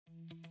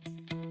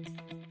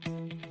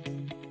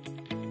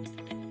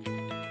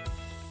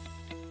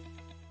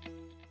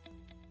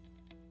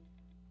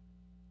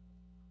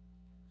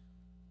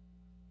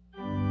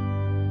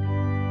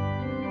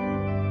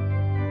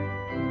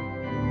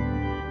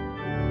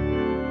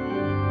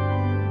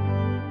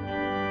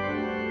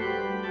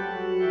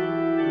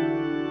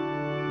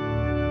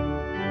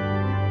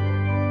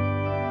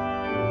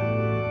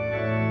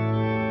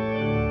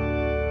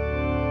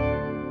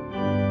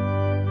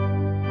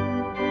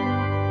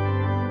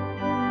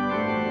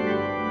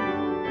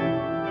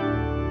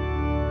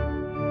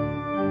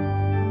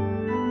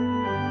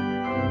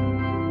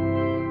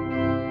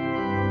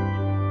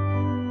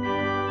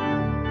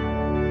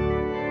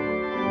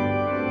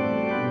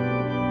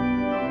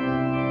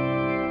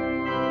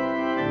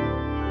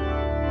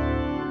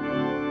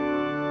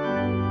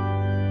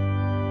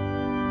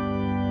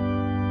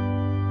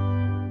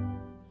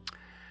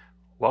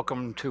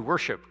Welcome to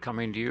worship,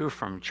 coming to you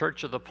from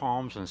Church of the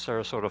Palms in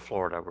Sarasota,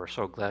 Florida. We're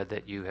so glad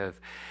that you have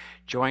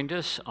joined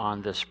us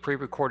on this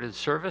pre-recorded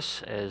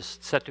service as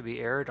set to be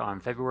aired on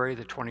February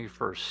the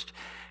 21st,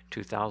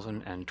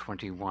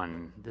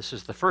 2021. This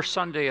is the first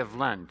Sunday of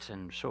Lent,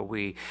 and so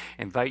we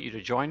invite you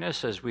to join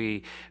us as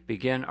we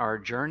begin our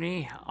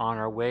journey on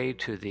our way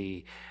to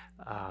the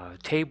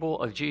table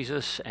of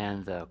Jesus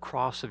and the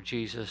cross of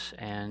Jesus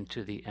and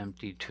to the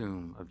empty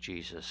tomb of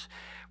Jesus.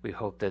 We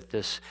hope that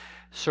this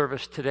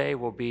service today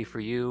will be for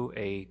you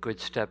a good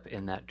step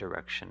in that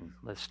direction.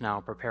 Let's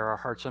now prepare our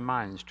hearts and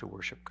minds to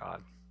worship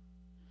God.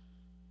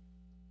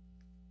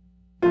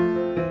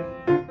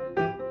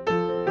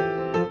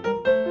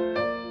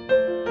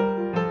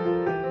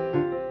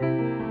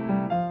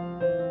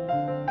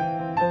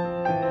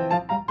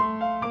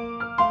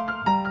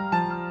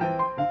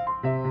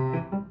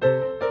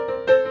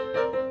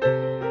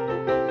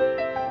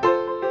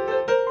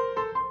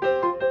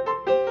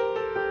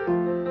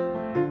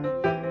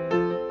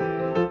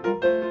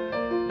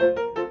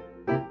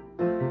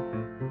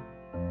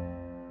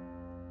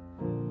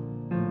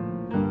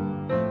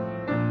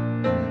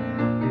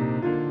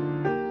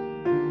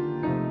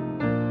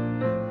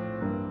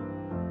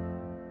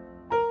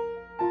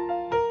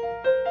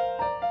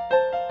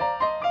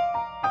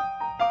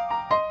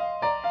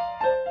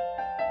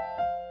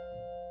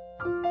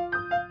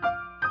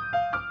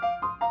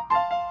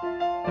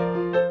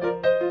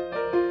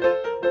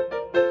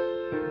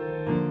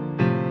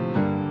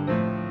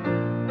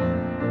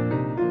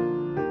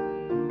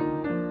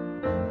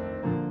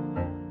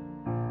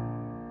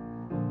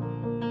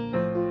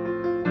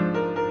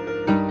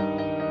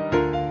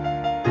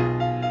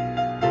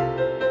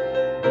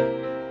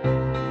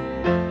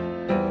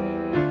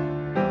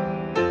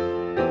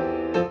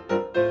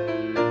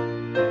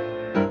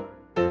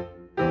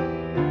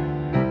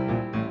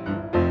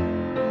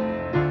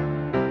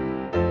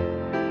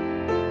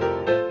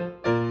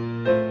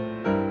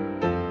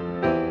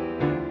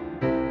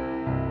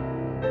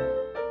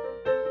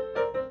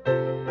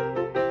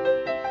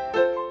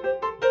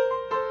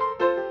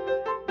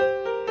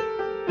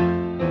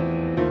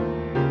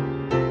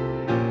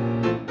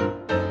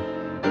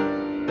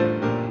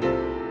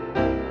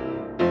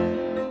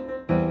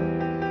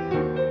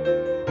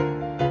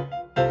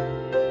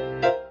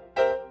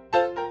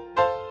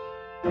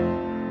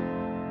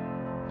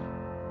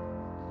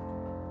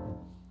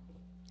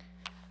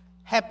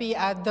 Happy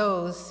are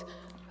those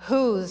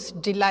whose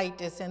delight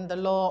is in the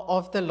law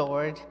of the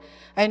Lord,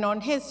 and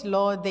on his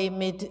law they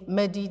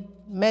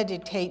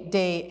meditate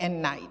day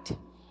and night.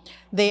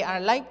 They are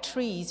like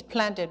trees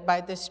planted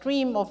by the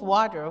stream of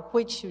water,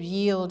 which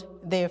yield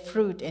their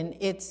fruit in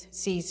its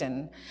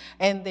season,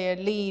 and their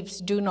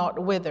leaves do not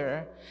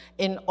wither.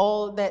 In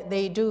all that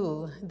they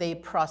do, they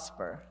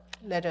prosper.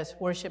 Let us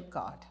worship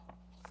God.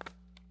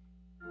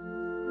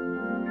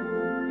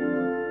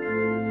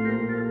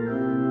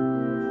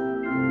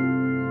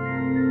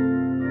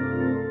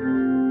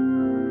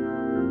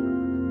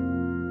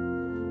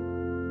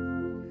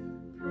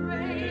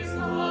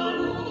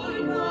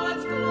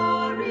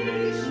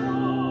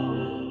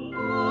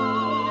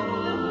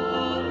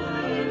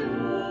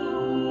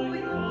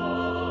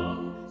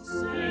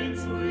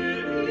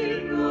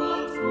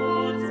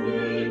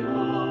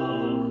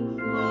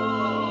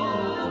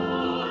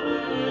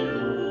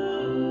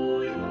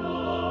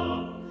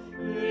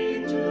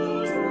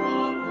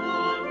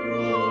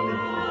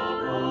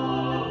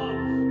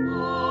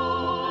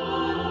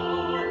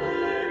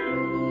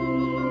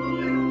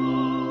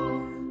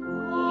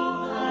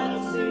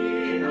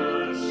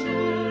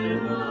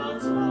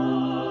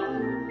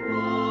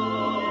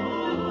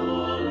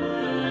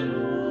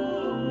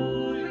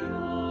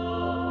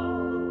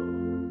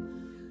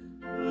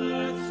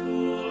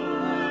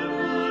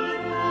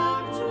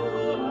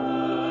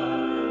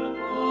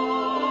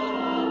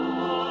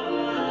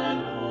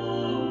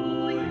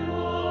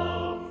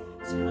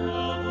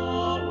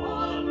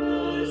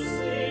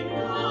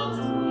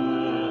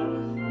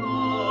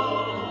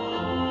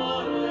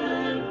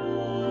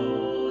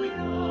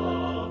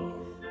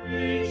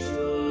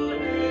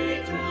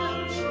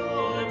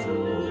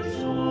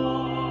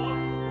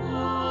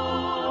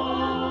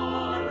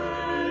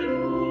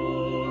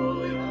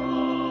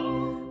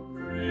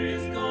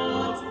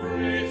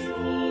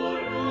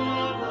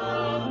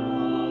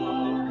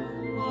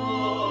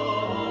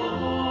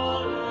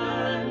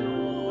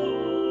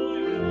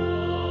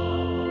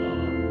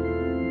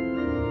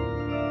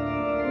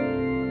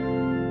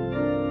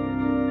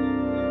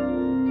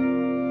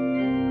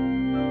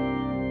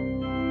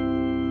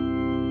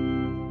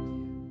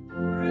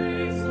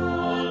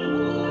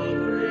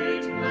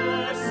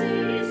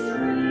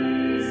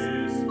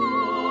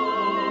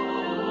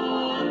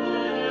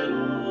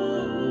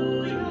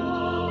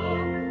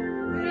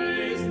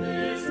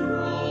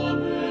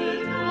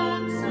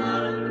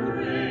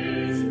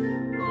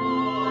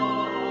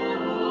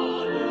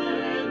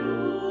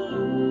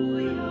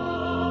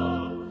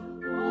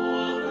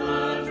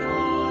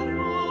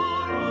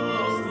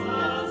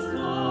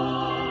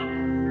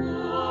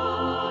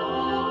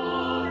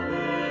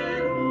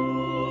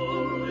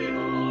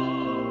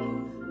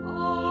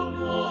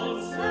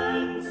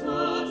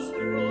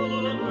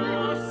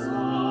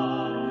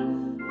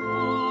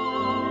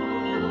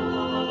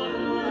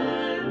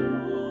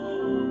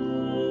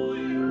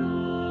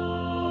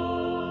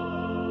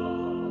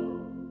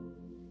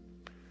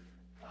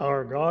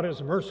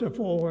 is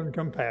merciful and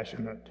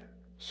compassionate,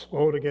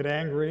 slow to get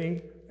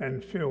angry,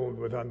 and filled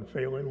with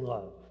unfailing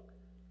love.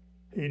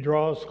 He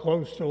draws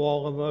close to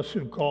all of us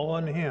who call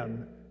on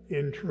him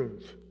in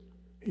truth.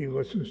 He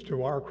listens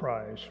to our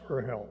cries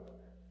for help.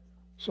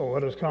 So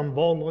let us come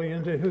boldly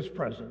into his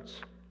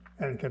presence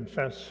and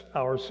confess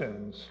our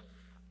sins.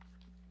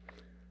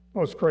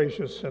 Most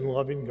gracious and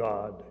loving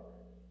God,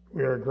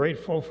 we are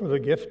grateful for the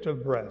gift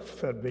of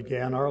breath that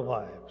began our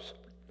lives.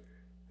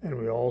 And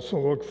we also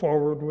look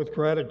forward with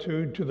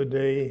gratitude to the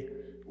day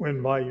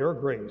when, by your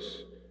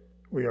grace,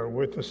 we are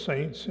with the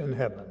saints in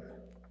heaven.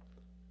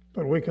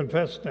 But we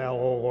confess now,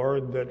 O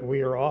Lord, that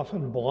we are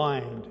often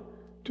blind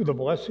to the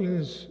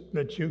blessings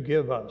that you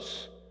give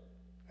us.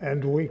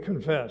 And we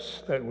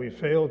confess that we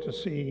fail to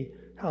see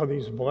how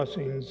these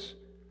blessings,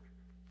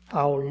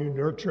 how you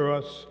nurture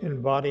us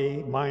in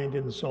body, mind,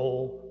 and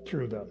soul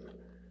through them.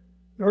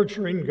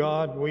 Nurturing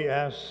God, we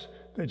ask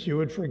that you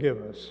would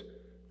forgive us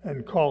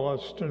and call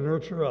us to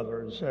nurture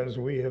others as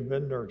we have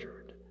been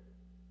nurtured.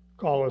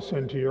 Call us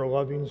into your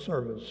loving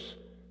service,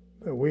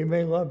 that we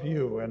may love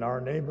you and our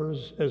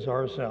neighbors as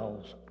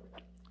ourselves.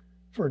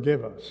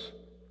 Forgive us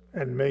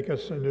and make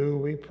us anew,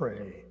 we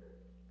pray.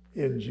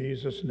 In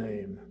Jesus'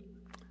 name,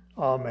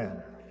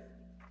 amen.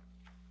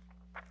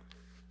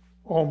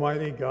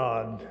 Almighty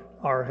God,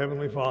 our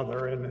Heavenly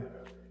Father,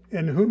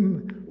 in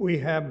whom we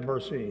have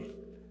mercy,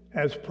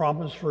 has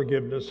promised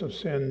forgiveness of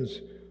sins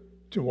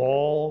to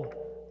all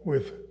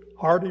with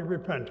hearty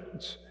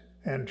repentance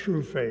and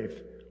true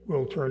faith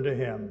will turn to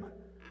him.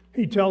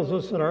 He tells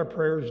us that our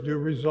prayers do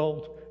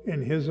result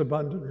in his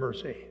abundant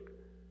mercy,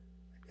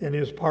 in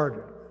his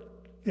pardon,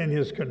 in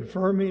his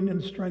confirming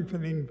and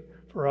strengthening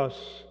for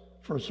us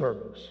for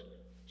service.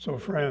 So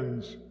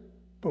friends,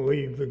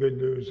 believe the good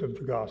news of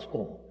the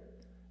gospel.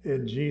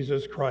 In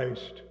Jesus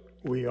Christ,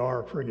 we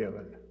are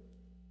forgiven.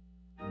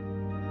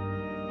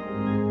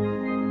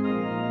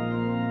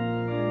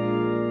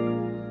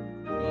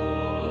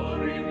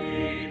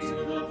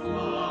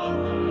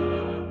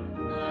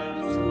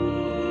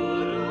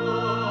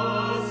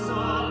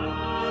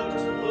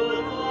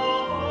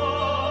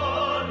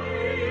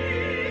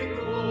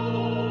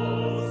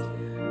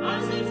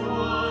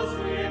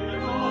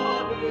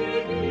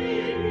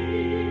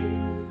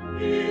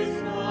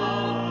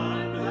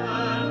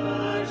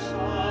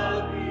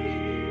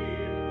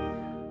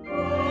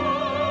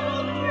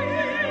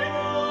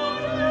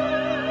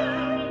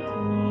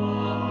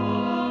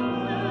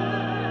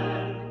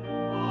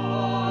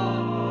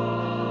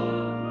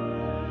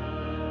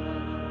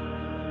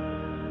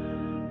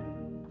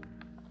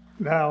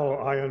 Now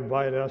I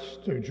invite us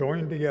to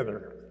join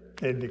together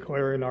in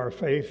declaring our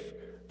faith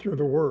through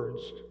the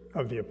words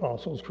of the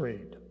Apostles'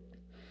 Creed.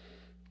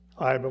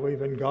 I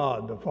believe in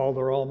God, the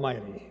Father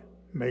Almighty,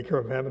 maker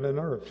of heaven and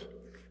earth,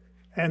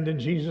 and in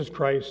Jesus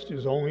Christ,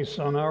 his only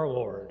Son, our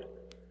Lord,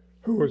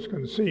 who was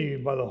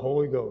conceived by the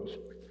Holy Ghost,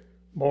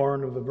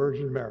 born of the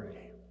Virgin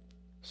Mary,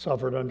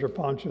 suffered under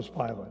Pontius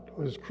Pilate,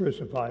 was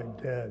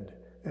crucified, dead,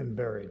 and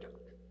buried.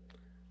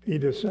 He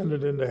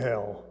descended into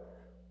hell.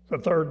 The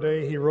third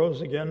day he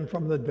rose again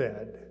from the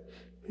dead.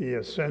 He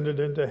ascended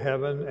into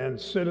heaven and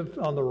sitteth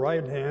on the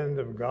right hand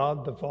of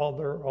God the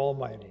Father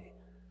Almighty.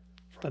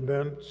 From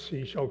thence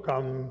he shall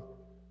come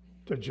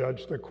to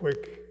judge the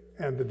quick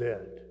and the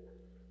dead.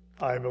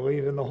 I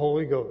believe in the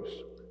Holy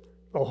Ghost,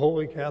 the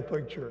Holy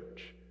Catholic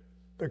Church,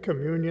 the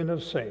communion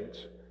of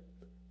saints,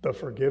 the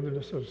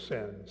forgiveness of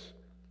sins,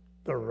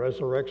 the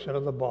resurrection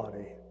of the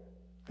body,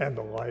 and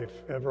the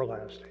life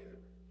everlasting.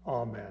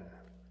 Amen.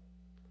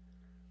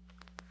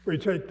 We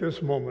take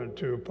this moment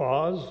to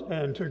pause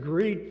and to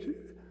greet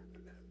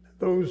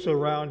those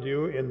around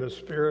you in the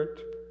spirit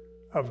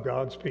of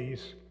God's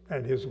peace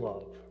and his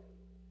love.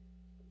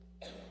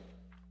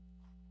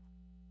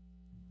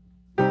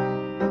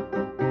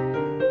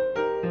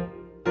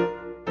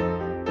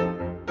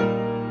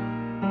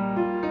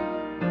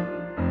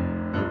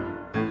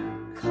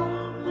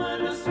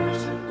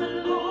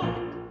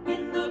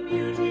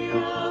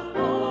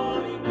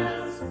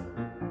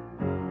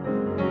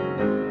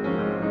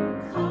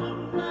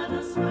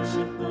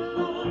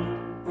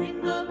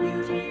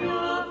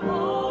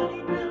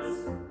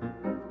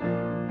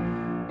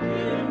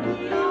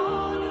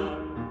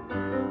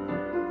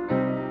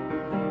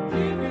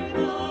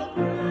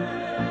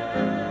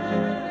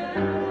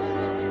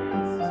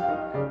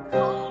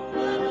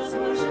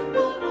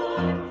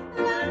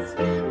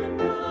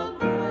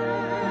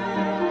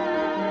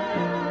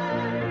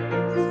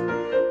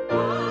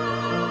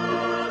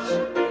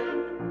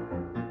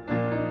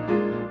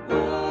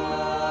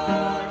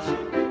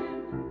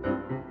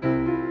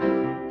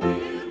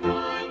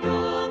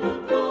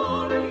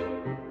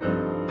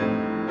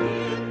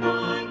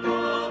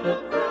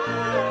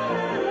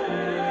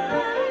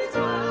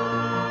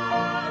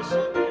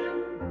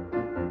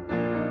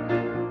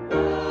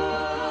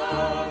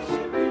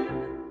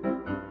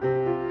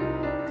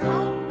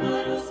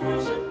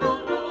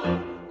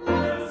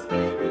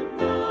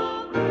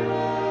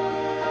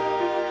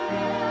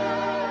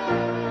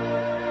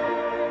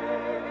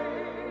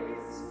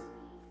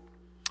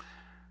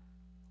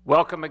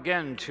 Welcome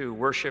again to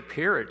worship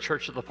here at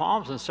Church of the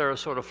Palms in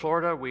Sarasota,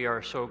 Florida. We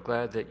are so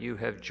glad that you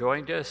have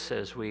joined us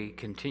as we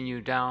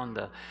continue down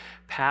the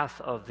path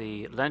of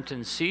the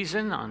Lenten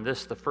season on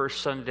this, the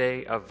first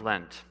Sunday of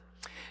Lent.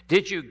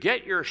 Did you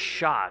get your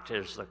shot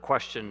is the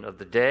question of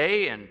the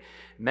day, and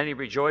many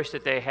rejoice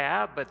that they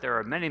have, but there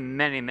are many,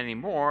 many, many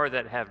more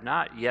that have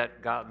not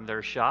yet gotten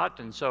their shot,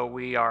 and so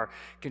we are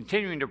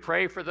continuing to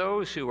pray for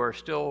those who are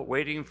still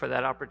waiting for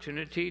that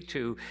opportunity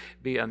to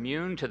be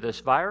immune to this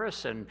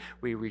virus, and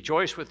we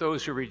rejoice with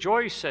those who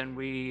rejoice, and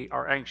we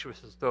are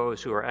anxious with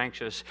those who are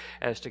anxious,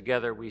 as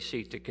together we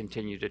seek to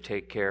continue to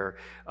take care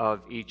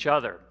of each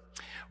other.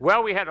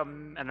 Well, we had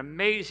an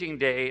amazing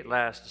day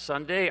last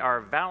Sunday.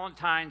 Our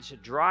Valentine's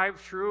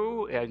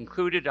drive-through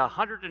included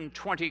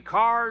 120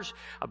 cars,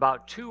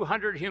 about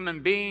 200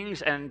 human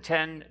beings, and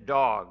 10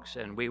 dogs.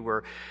 And we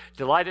were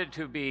delighted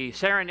to be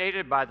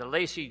serenaded by the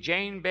Lacey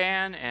Jane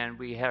Band, and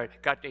we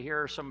got to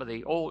hear some of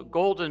the old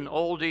golden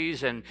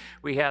oldies, and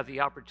we had the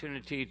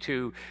opportunity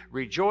to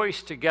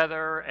rejoice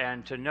together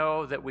and to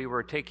know that we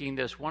were taking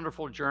this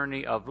wonderful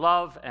journey of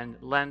love and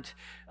Lent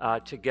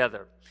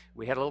together.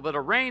 We had a little bit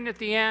of rain at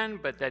the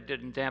end, but that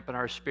didn't dampen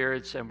our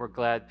spirits, and we're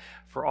glad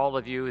for all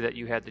of you that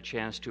you had the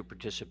chance to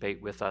participate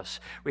with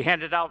us. We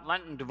handed out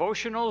Lenten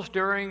devotionals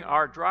during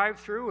our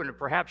drive-through, and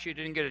perhaps you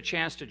didn't get a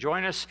chance to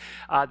join us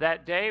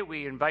that day.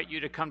 We invite you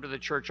to come to the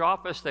church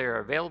office. They are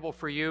available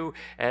for you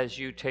as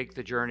you take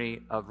the journey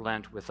of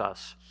Lent with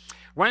us.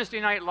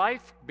 Wednesday Night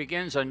Life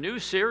begins a new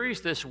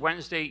series this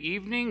Wednesday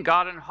evening.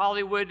 God in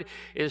Hollywood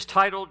is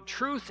titled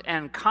Truth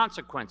and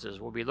Consequences.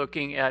 We'll be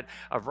looking at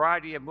a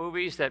variety of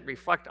movies that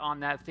reflect on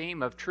that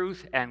theme of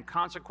truth and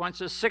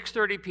consequences.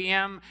 6:30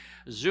 p.m.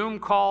 Zoom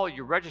call.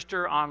 You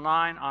register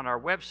online on our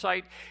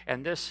website.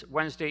 And this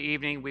Wednesday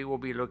evening, we will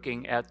be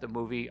looking at the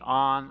movie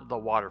On the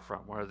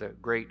Waterfront, one of the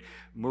great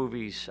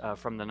movies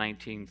from the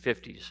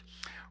 1950s.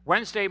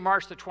 Wednesday,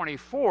 March the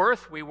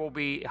 24th, we will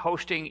be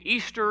hosting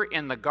Easter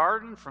in the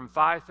Garden from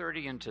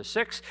 5:30 until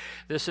 6.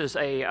 This is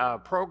a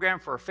program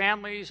for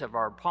families of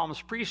our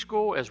Palms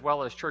Preschool as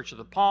well as Church of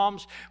the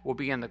Palms. We'll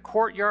be in the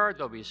courtyard.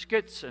 There'll be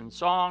skits and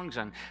songs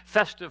and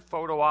festive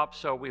photo ops,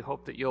 so we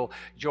hope that you'll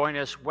join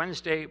us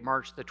Wednesday,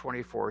 March the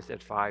 24th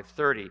at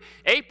 5:30.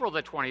 April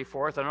the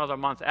 24th, another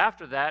month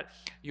after that,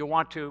 you'll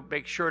want to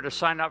make sure to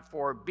sign up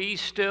for Be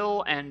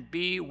Still and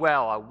Be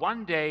Well, a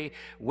one-day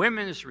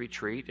women's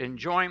retreat, and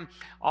join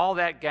all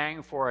that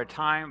gang for a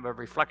time of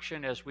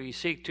reflection as we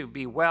seek to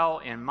be well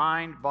in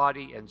mind,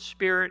 body, and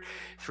spirit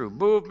through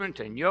movement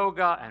and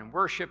yoga and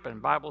worship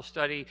and Bible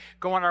study.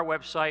 Go on our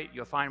website.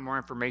 You'll find more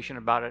information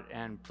about it,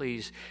 and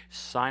please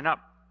sign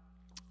up.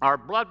 Our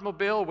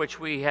bloodmobile, which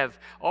we have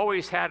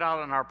always had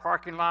out in our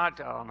parking lot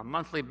on a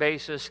monthly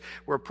basis,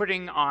 we're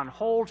putting on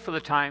hold for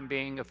the time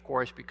being, of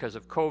course, because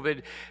of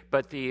COVID.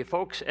 But the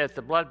folks at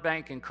the blood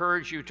bank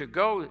encourage you to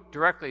go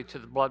directly to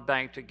the blood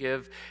bank to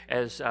give,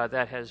 as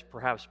that has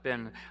perhaps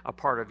been a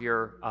part of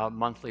your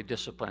monthly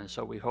discipline.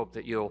 So we hope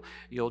that you'll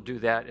do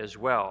that as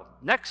well.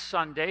 Next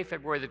Sunday,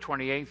 February the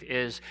 28th,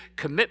 is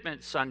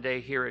Commitment Sunday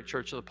here at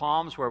Church of the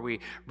Palms, where we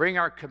bring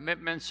our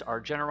commitments, our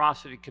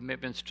generosity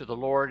commitments to the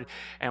Lord,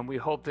 and we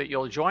hope that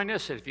you'll join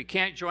us. If you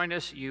can't join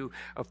us, you,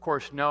 of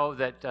course, know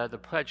that the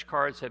pledge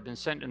cards have been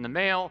sent in the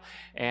mail,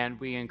 and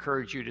we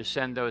encourage you to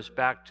send those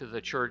back to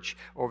the church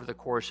over the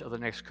course of the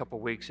next couple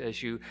weeks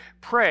as you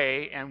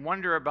pray and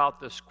wonder about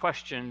this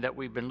question that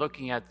we've been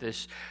looking at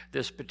this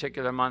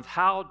particular month.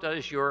 How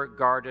does your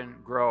garden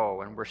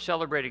grow? And we're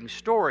celebrating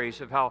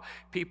stories of how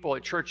people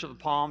at Church of the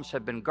Palms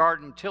have been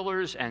garden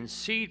tillers and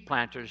seed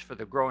planters for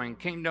the growing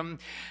kingdom,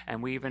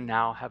 and we even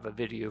now have a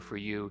video for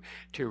you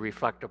to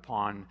reflect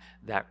upon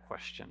that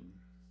question.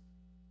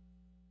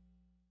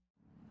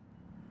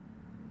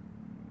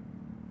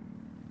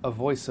 A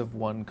voice of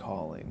one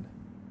calling.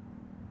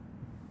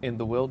 In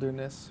the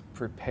wilderness,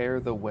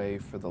 prepare the way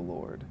for the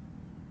Lord.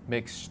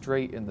 Make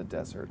straight in the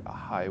desert a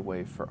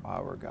highway for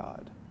our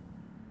God.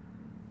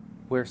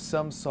 Where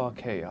some saw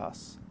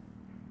chaos,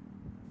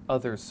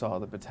 others saw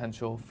the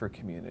potential for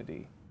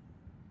community.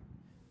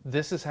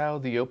 This is how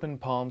the Open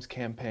Palms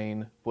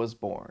campaign was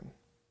born.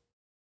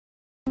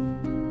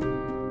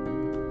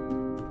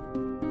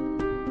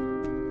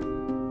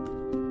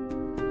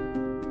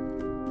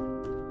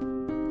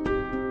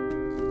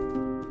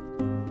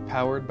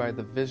 Powered by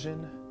the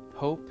vision,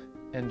 hope,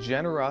 and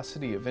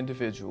generosity of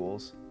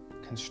individuals,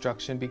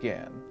 construction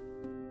began.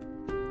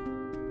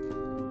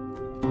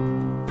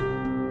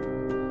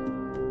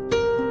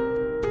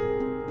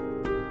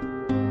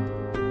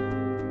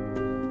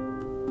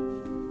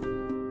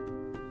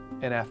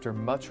 And after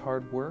much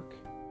hard work,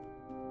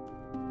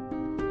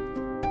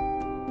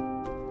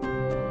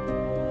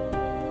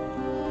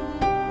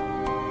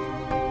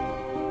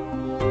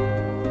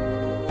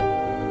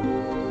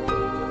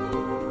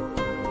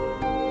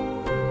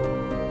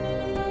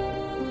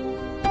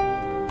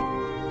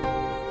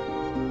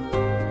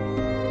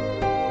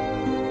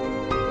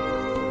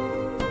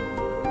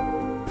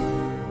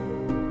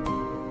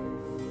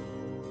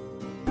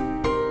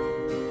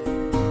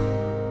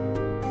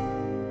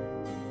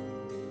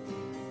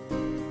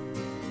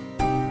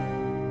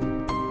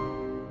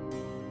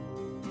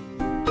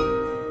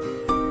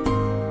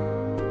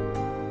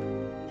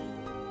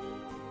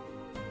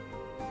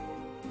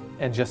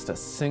 And just a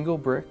single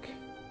brick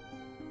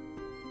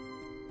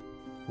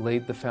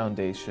laid the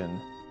foundation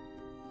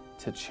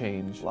to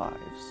change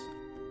lives.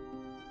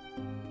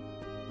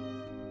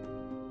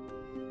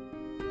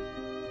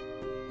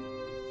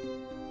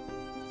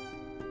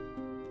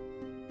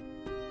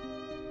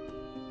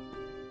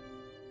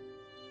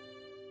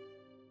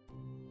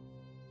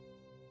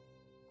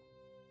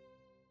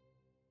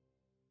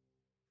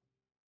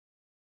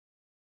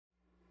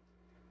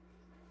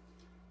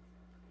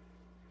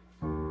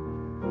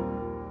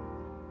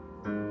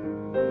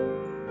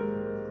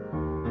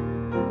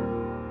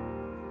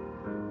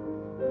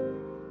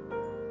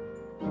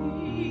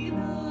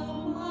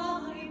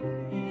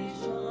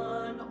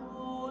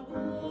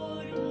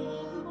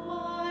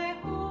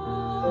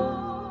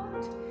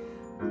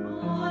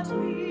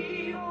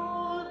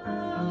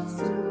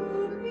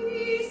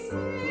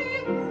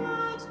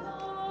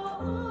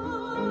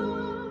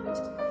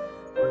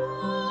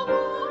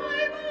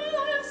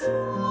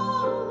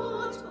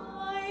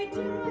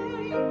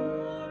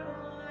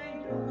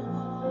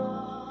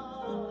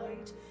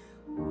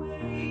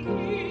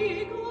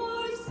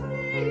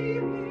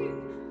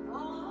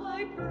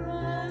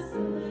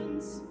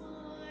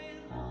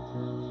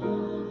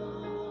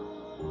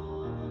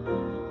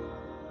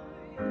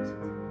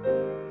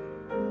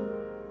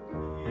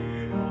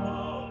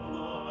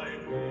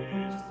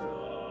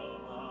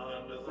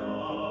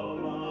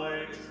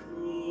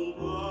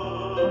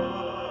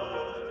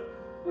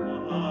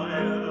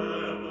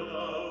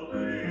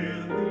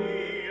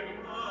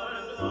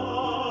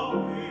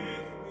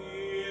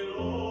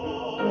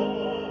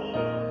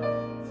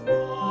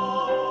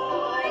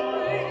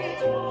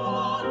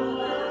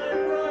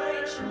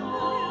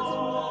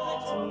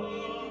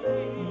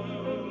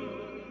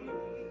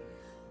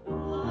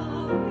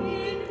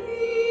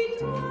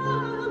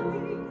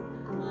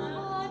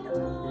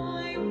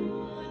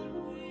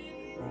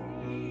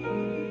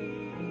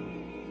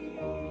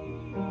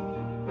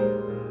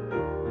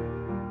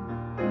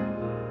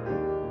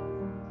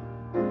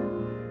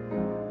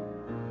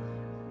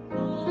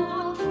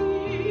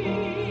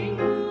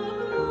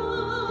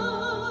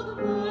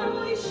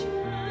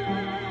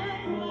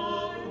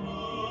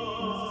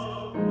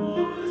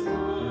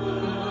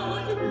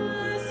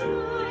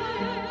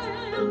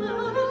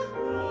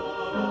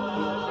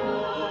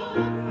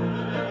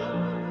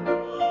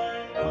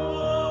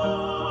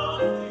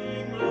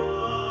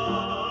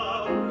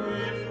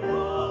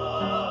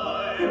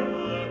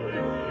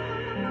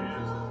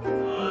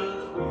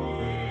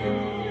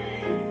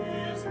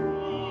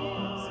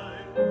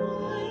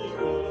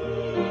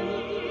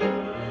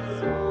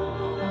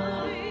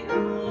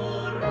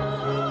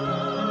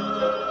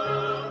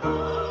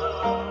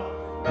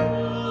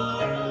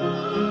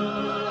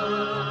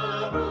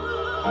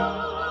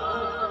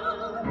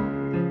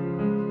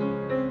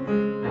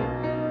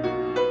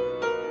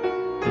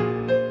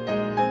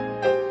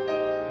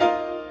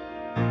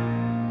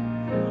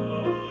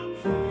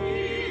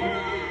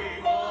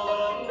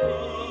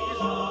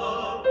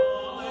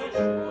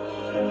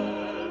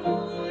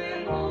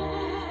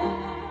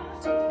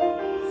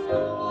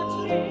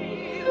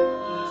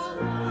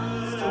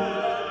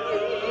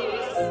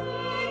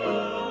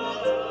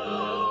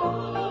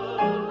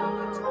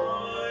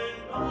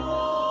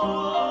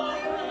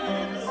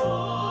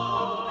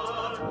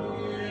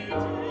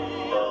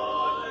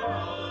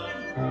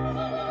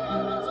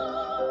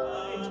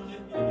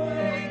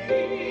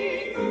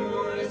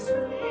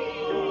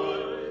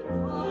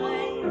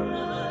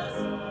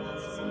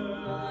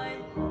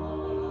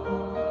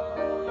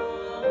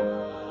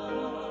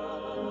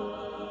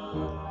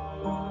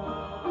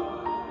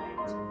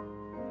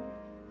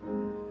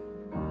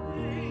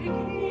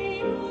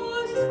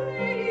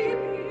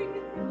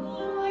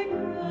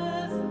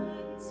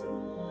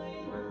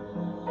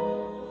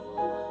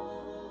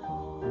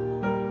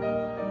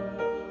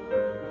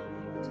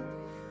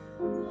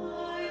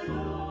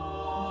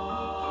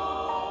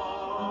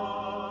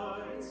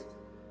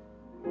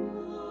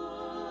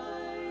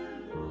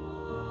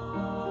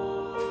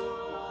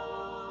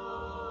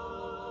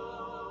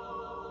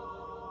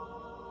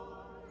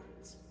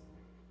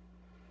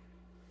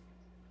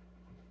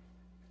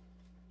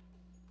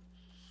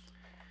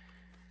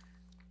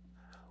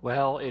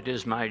 Well, it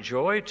is my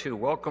joy to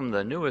welcome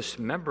the newest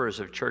members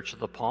of Church of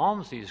the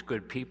Palms. These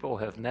good people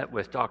have met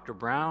with Dr.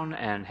 Brown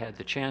and had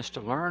the chance to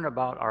learn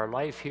about our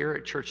life here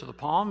at Church of the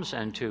Palms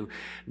and to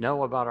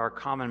know about our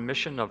common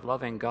mission of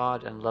loving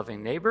God and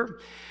loving neighbor.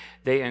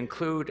 They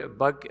include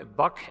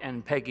Buck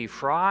and Peggy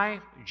Fry,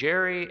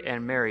 Jerry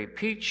and Mary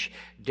Peach,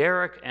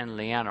 Derek and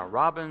Leanna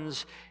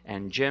Robbins,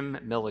 and Jim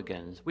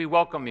Milligan. We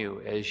welcome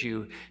you as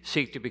you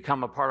seek to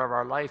become a part of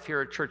our life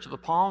here at Church of the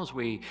Palms.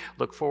 We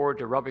look forward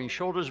to rubbing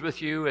shoulders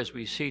with you as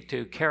we seek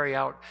to carry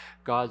out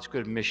God's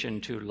good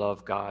mission to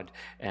love God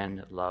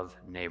and love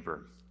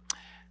neighbor.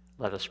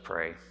 Let us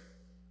pray.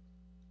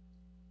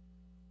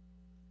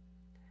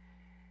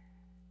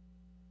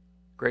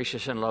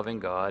 Gracious and loving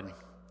God,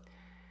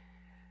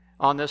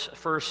 on this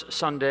first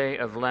Sunday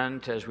of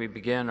Lent, as we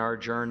begin our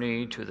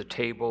journey to the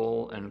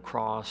table and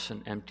cross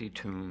and empty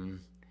tomb,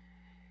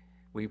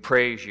 We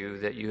praise you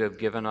that you have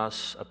given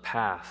us a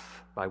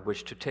path by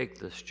which to take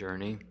this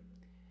journey.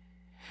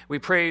 We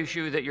praise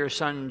you that your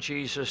Son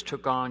Jesus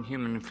took on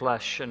human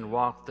flesh and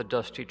walked the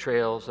dusty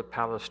trails of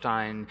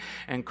Palestine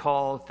and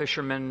called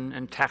fishermen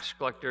and tax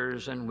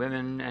collectors and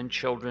women and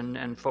children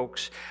and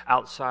folks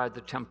outside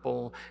the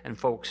temple and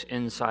folks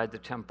inside the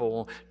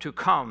temple to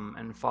come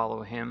and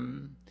follow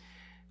him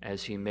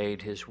as he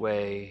made his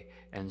way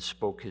and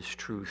spoke his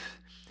truth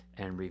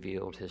and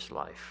revealed his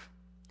life.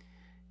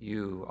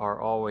 You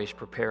are always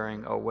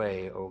preparing a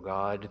way, O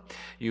God.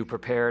 You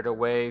prepared a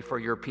way for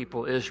your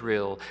people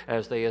Israel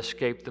as they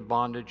escaped the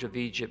bondage of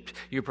Egypt.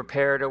 You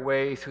prepared a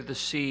way through the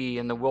sea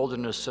and the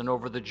wilderness and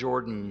over the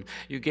Jordan.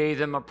 You gave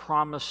them a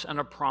promise and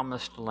a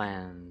promised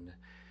land.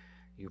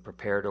 You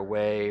prepared a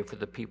way for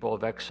the people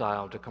of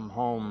exile to come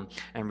home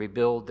and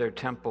rebuild their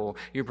temple.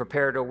 You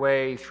prepared a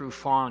way through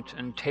font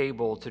and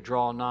table to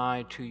draw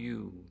nigh to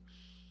you.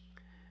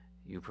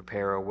 You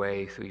prepare a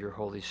way through your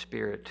Holy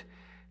Spirit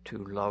to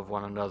love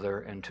one another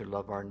and to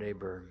love our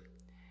neighbor.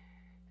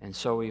 And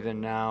so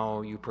even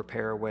now you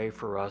prepare a way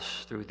for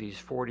us through these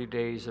 40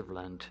 days of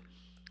Lent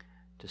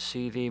to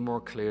see thee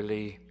more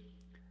clearly,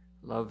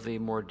 love thee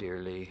more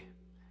dearly,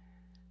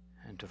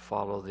 and to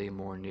follow thee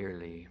more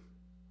nearly.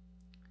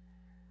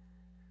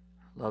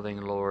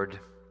 Loving Lord,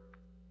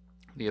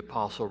 the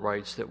apostle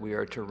writes that we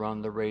are to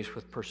run the race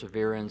with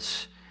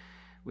perseverance.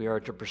 We are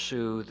to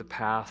pursue the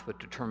path with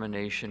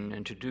determination,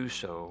 and to do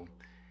so,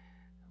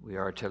 we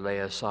are to lay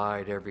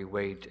aside every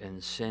weight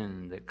and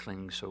sin that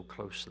clings so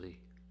closely.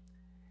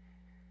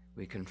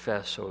 We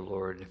confess, O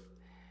Lord,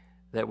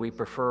 that we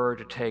prefer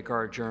to take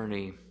our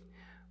journey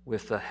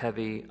with the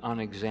heavy,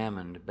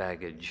 unexamined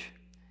baggage.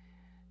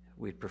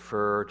 We'd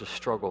prefer to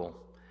struggle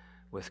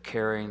with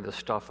carrying the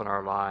stuff in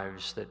our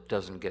lives that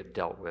doesn't get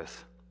dealt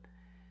with.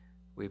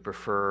 We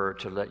prefer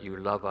to let you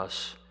love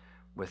us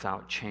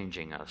without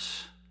changing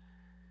us.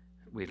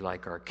 We'd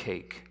like our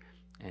cake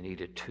and eat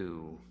it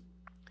too.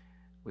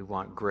 We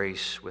want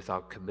grace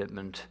without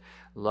commitment,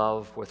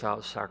 love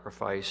without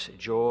sacrifice,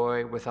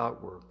 joy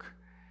without work.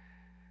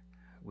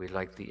 We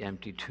like the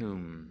empty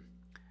tomb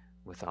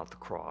without the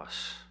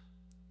cross.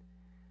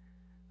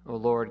 O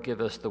Lord,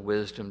 give us the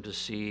wisdom to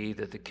see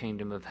that the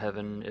kingdom of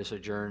heaven is a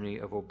journey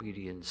of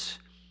obedience.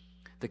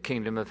 The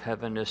kingdom of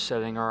heaven is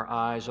setting our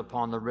eyes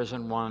upon the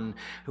risen one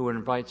who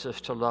invites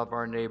us to love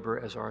our neighbor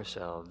as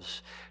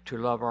ourselves, to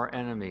love our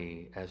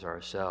enemy as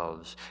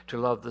ourselves, to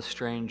love the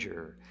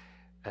stranger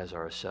as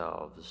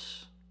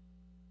ourselves.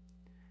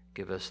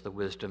 Give us the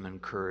wisdom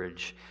and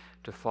courage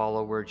to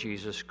follow where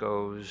Jesus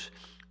goes,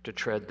 to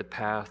tread the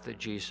path that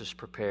Jesus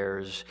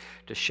prepares,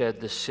 to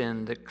shed the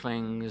sin that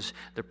clings,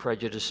 the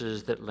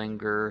prejudices that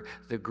linger,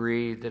 the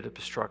greed that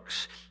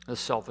obstructs, the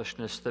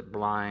selfishness that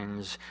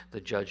blinds,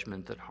 the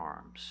judgment that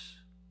harms.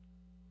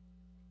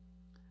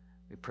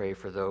 We pray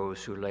for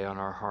those who lay on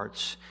our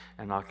hearts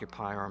and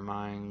occupy our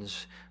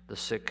minds, the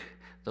sick,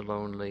 the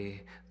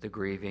lonely, the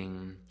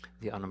grieving,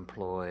 the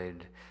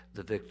unemployed,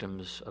 the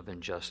victims of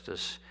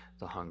injustice,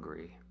 the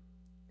hungry.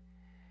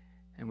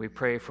 And we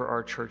pray for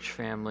our church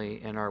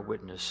family and our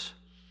witness.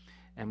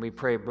 And we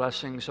pray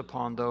blessings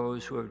upon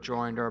those who have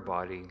joined our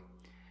body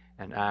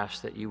and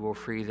ask that you will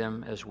free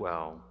them as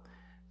well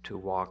to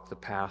walk the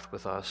path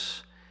with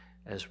us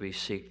as we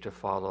seek to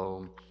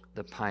follow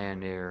the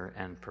pioneer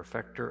and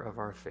perfecter of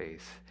our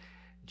faith,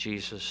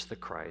 Jesus the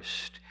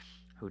Christ,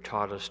 who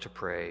taught us to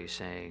pray,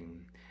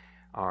 saying,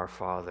 Our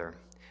Father,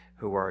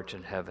 who art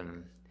in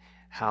heaven,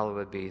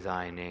 hallowed be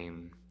thy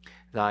name.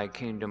 Thy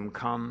kingdom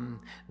come,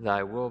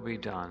 thy will be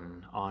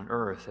done, on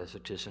earth as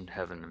it is in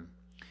heaven.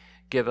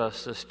 Give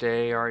us this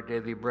day our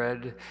daily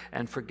bread,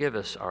 and forgive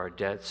us our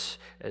debts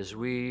as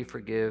we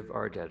forgive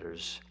our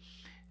debtors.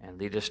 And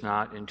lead us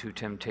not into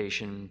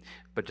temptation,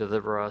 but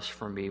deliver us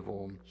from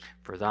evil.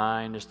 For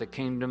thine is the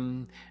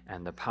kingdom,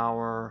 and the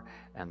power,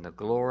 and the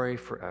glory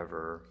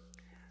forever.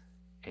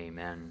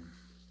 Amen.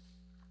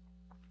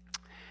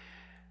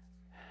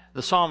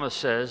 The psalmist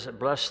says,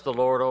 Bless the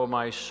Lord, O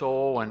my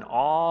soul, and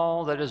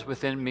all that is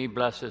within me,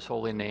 bless his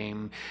holy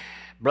name.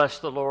 Bless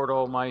the Lord,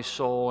 O my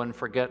soul, and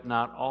forget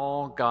not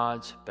all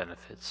God's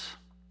benefits.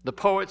 The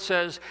poet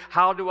says,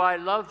 How do I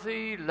love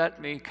thee?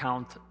 Let me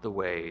count the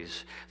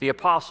ways. The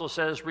apostle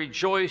says,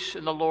 Rejoice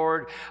in the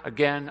Lord.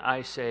 Again,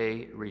 I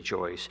say,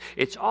 rejoice.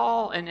 It's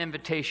all an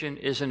invitation,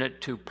 isn't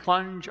it, to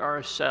plunge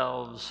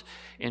ourselves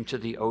into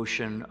the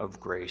ocean of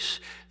grace,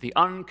 the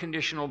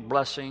unconditional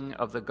blessing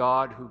of the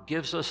God who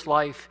gives us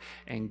life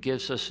and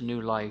gives us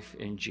new life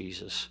in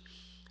Jesus.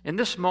 In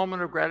this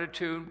moment of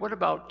gratitude, what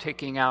about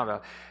taking out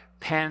a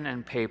pen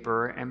and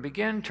paper and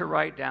begin to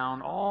write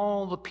down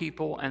all the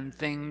people and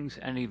things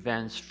and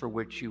events for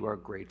which you are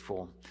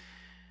grateful?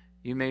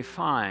 You may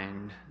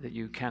find that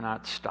you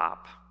cannot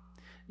stop.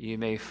 You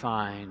may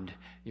find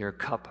your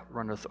cup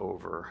runneth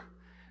over.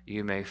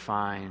 You may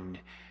find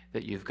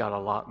that you've got a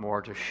lot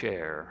more to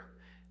share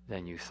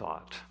than you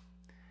thought.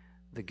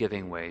 The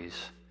giving ways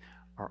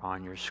are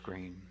on your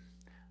screen.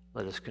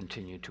 Let us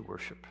continue to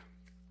worship.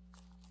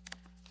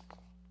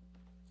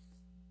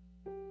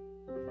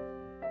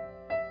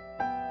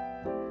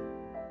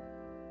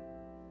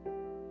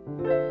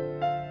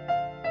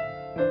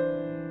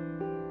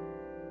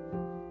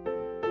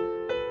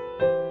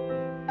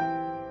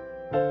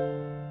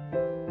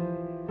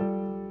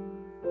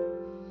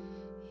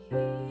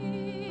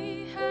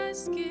 He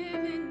has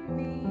given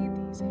me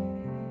these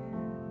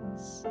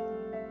hands,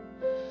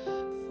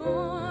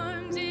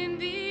 formed in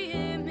the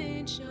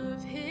image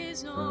of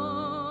his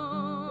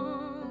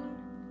own.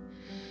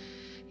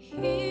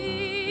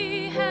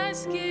 He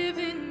has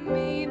given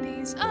me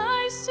these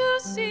eyes to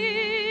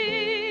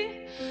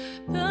see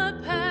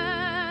the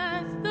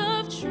path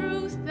of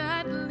truth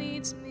that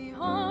leads me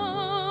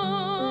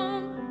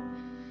home.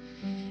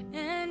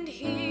 And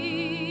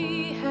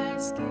he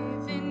has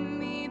given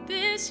me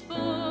this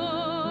voice,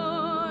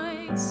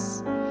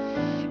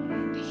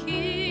 and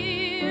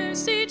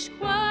hears each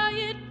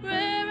quiet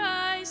prayer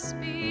I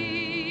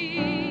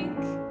speak.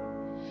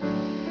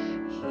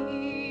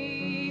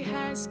 He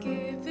has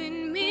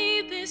given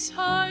me this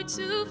heart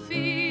to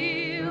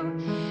feel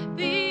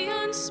the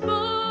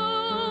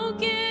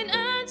unspoken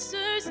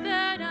answers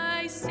that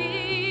I seek.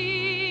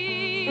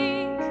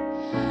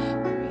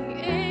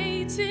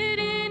 Created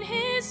in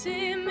his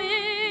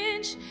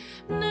image,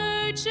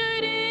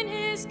 nurtured in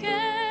his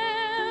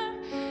care,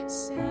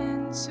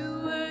 sent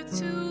to earth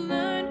to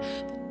learn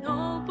the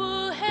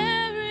noble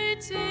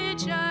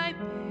heritage I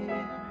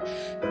bear.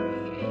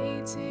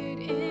 Created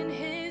in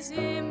his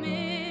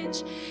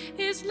image,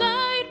 his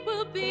light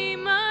will be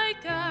my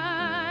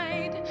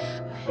guide,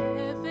 a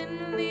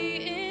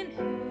heavenly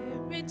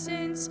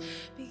inheritance,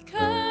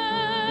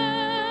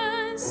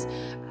 because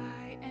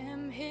I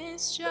am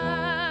his child.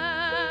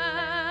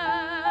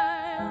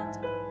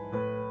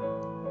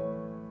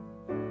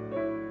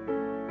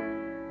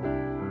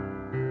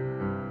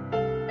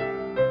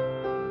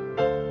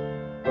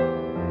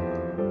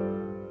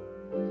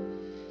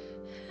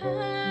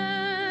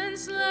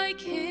 Hands like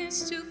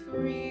his to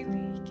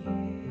freely give,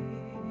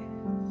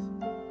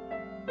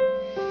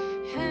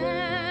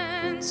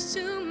 hands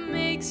to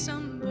make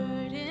some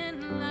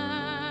burden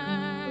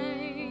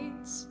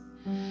light,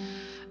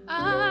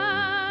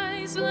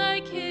 eyes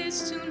like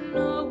his to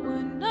know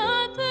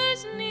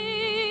another's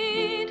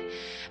need,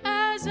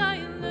 as I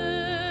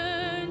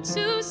learn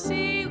to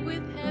see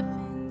with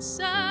heaven's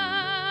sight.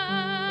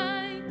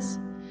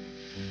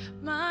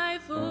 My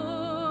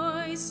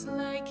voice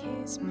like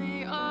his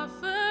may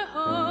offer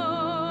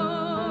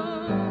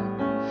hope,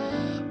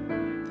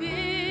 or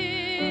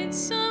bid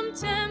some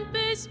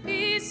tempest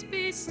peace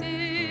be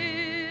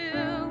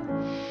still,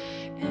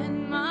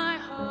 and my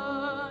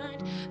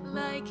heart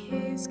like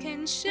his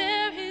can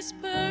share his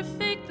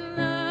perfect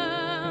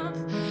love,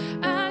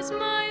 as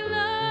my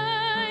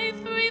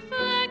life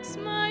reflects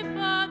my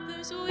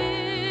Father's will.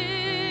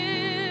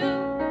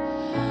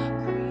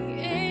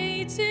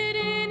 Created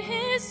in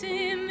his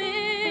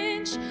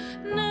image,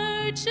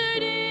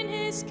 nurtured in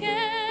his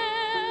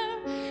care,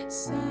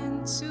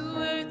 sent to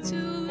earth to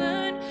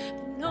learn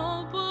the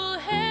noble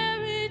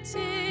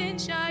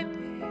heritage I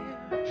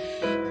bear.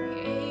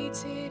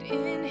 Created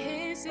in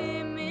his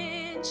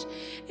image,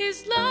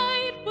 his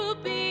light will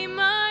be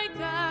my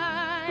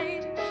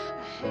guide,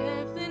 a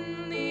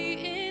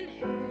heavenly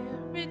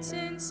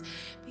inheritance,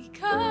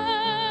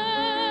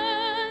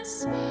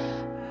 because I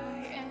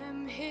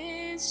am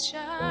his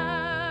child.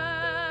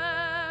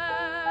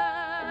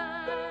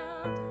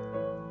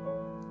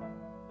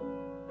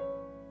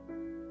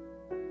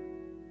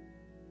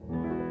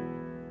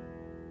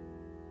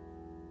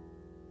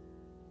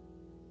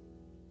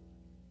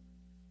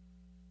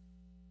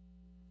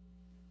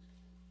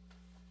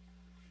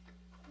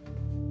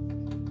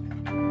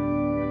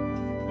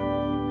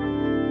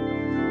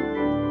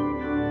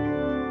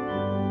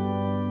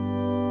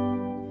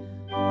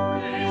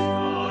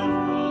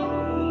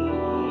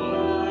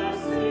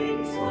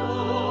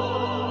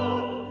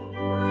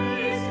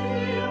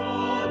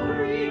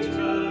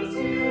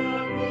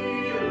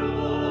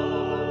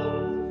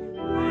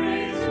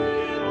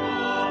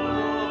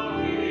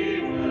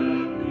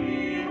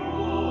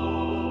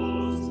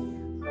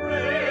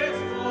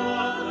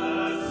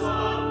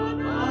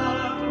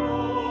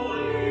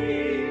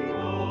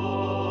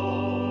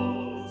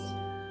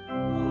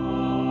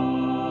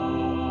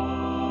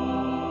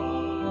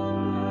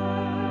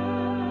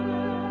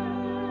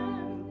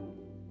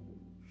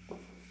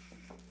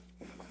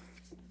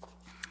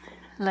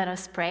 Let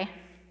us pray.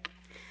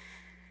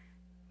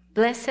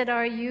 Blessed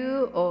are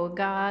you, O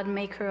God,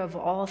 maker of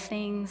all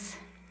things.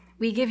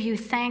 We give you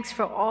thanks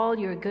for all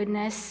your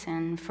goodness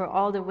and for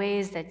all the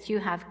ways that you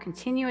have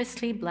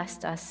continuously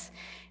blessed us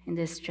in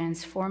this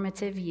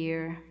transformative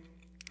year.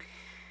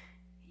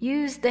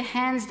 Use the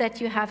hands that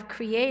you have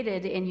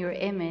created in your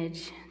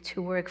image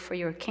to work for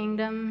your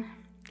kingdom.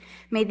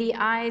 May the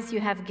eyes you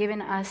have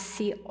given us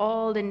see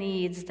all the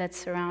needs that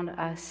surround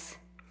us,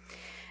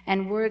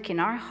 and work in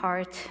our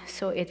heart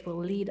so it will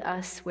lead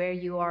us where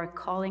you are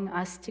calling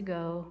us to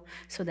go,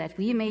 so that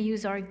we may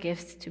use our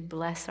gifts to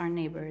bless our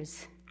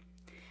neighbors.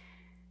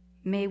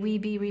 May we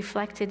be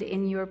reflected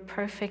in your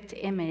perfect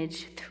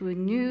image through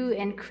new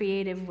and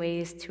creative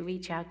ways to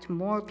reach out to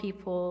more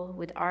people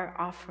with our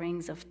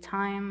offerings of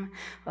time,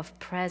 of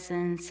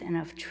presence, and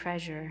of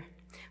treasure,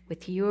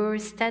 with your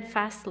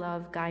steadfast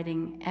love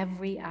guiding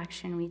every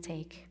action we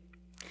take.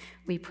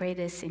 We pray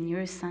this in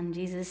your Son,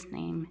 Jesus'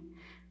 name.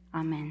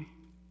 Amen.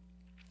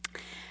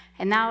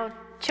 And now,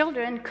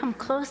 children, come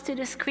close to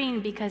the screen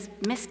because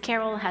Miss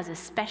Carol has a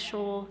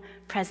special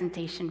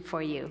presentation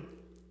for you.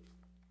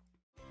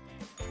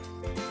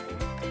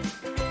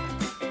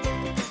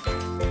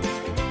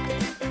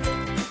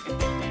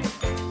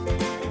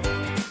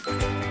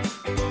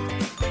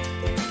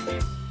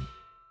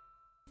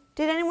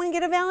 Did anyone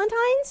get a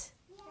Valentine's?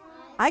 Yeah.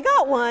 I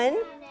got one.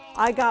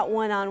 I got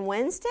one on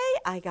Wednesday.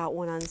 I got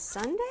one on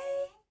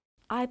Sunday.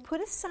 I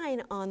put a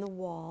sign on the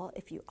wall,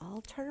 if you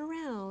all turn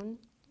around.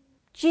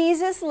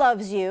 Jesus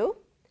loves you,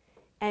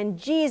 and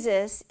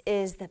Jesus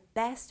is the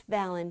best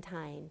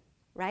Valentine,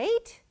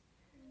 right?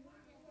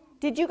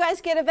 Did you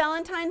guys get a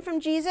Valentine from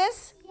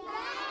Jesus?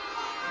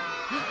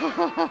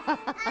 Yeah.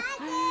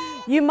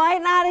 You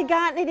might not have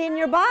gotten it in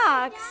your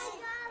box.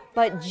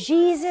 But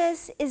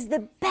Jesus is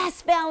the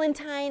best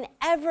Valentine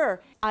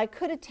ever. I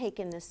could have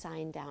taken the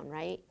sign down,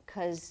 right?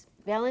 Because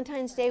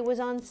Valentine's Day was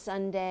on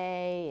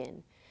Sunday,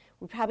 and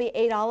we probably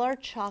ate all our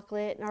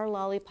chocolate and our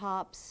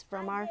lollipops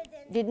from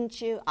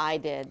didn't you? I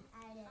did.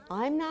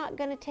 I'm not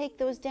going to take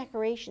those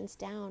decorations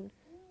down.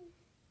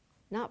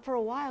 Not for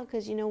a while,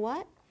 because you know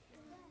what?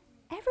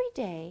 Every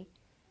day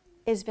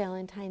is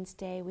Valentine's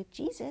Day with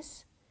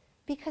Jesus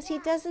because he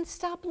doesn't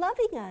stop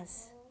loving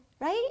us,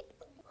 right?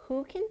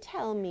 Who can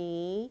tell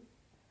me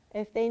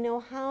if they know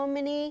how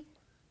many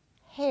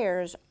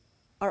hairs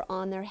are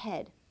on their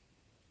head?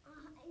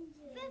 50,000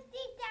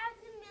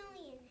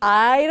 million.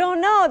 I don't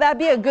know. That'd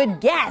be a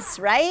good guess,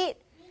 right?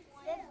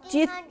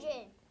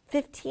 1,500.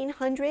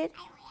 1,500?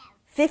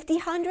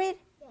 5,000?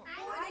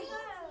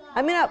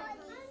 I'm going to...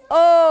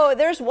 Oh,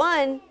 there's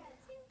one.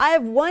 I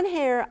have one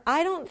hair.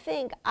 I don't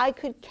think I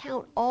could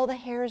count all the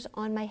hairs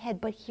on my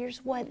head, but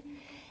here's what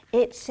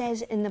it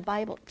says in the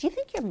Bible. Do you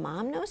think your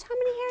mom knows how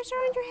many hairs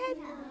are on your head?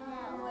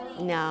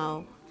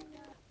 No.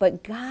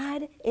 But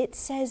God, it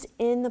says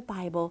in the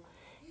Bible,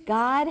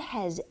 God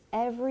has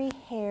every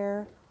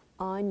hair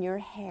on your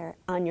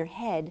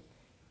head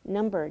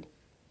numbered.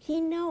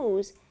 He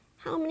knows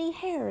how many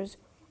hairs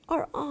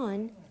are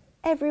on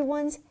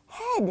everyone's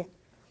head.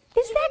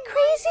 Is that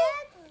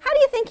crazy? How do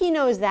you think he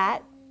knows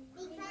that?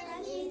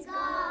 Because he's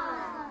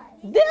God.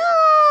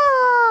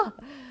 Duh!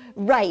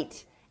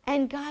 Right.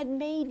 And God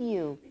made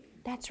you.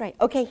 That's right.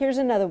 Okay, here's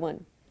another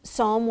one.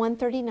 Psalm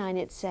 139,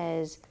 it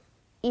says,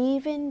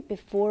 even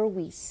before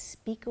we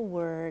speak a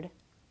word,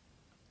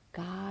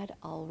 God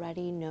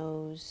already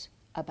knows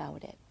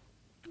about it.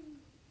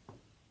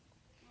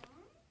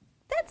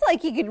 That's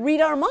like he could read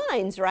our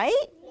minds,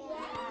 right?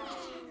 Yeah.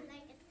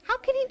 How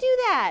can he do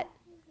that?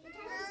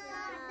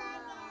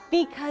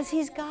 Because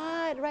he's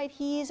God, right?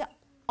 He's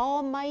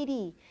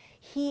almighty.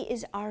 He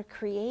is our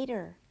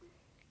creator.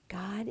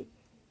 God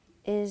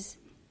is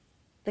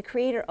the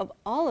creator of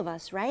all of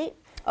us, right?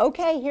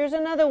 Okay, here's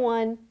another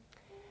one.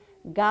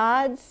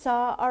 God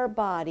saw our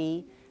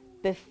body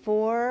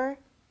before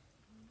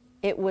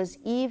it was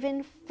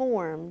even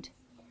formed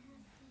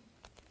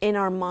in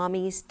our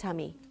mommy's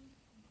tummy.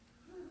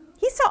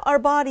 He saw our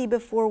body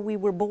before we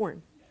were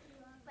born.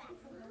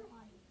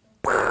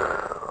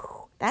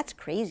 That's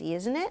crazy,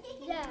 isn't it?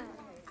 Yeah.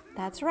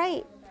 That's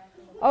right.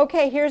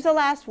 Okay, here's the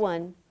last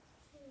one.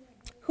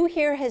 Who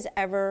here has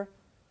ever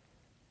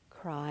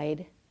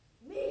cried?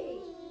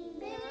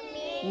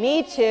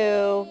 Me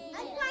too.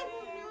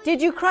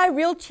 Did you cry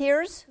real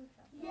tears?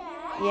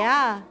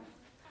 Yeah.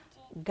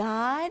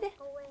 God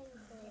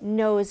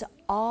knows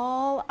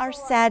all our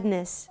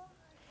sadness.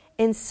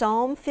 In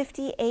Psalm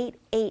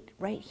 58:8,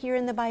 right here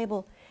in the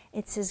Bible,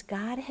 it says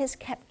God has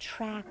kept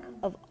track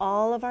of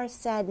all of our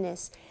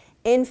sadness.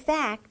 In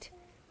fact,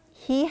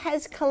 he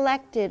has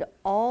collected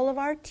all of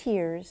our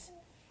tears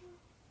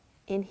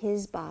in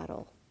his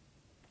bottle.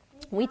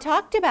 We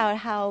talked about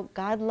how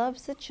God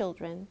loves the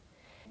children.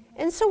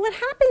 And so what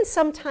happens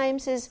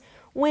sometimes is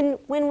when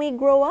we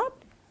grow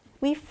up,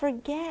 we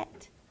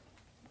forget.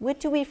 What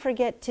do we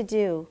forget to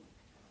do?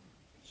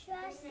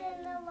 Trust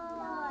in the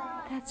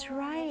Lord. That's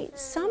right.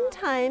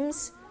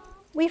 Sometimes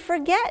we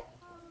forget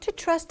to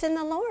trust in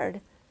the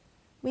Lord.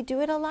 We do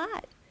it a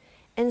lot.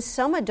 And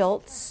some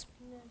adults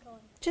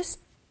just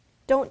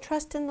don't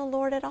trust in the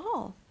Lord at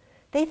all.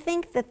 They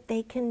think that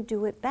they can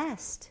do it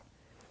best.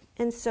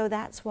 And so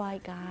that's why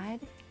God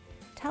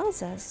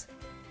tells us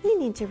we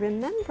need to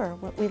remember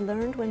what we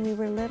learned when we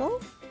were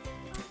little,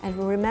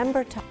 and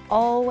remember to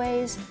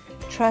always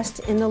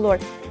trust in the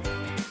Lord.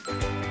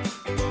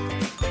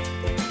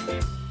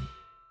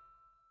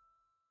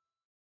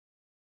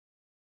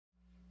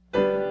 Every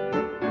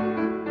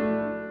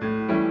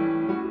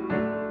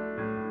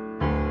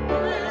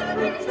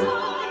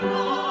time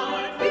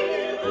I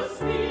feel the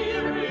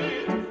Spirit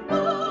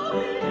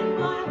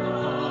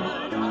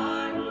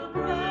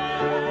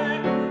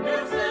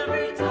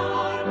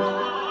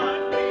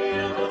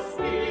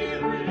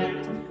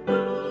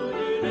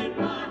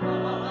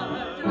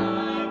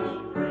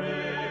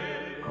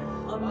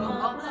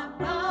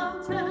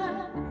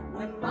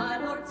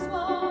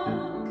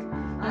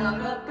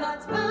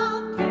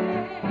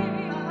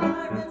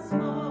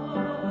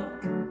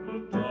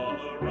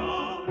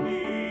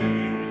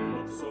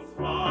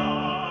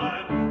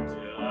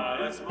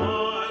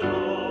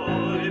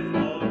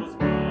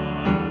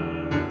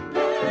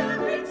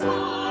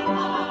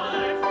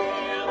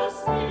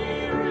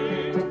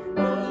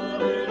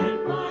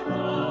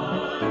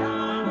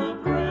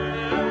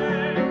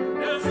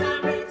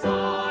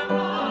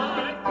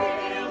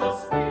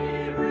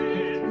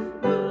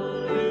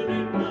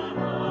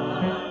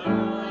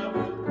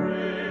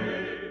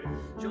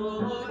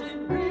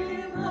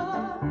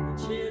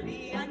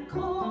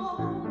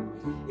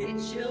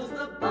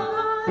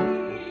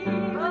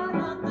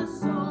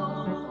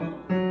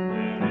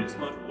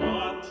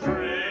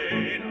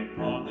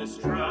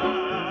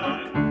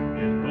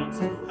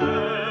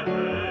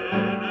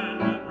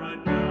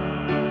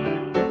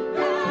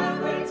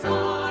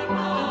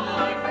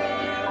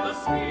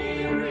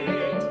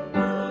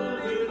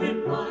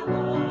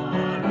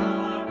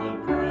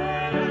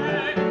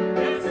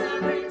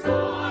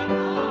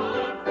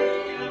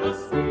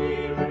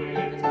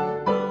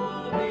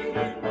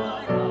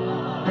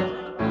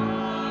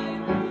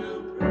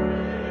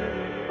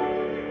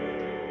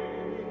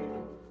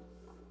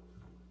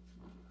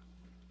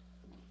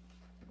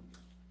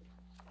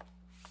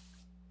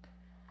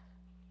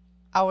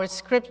Our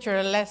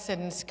scripture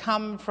lessons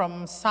come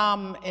from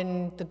Psalm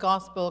in the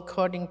Gospel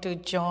according to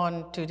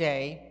John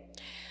today.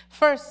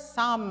 First,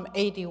 Psalm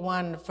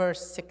 81,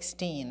 verse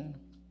 16.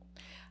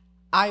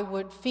 I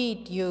would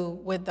feed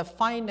you with the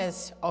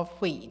finest of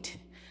wheat,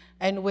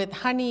 and with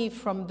honey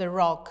from the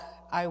rock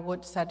I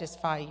would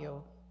satisfy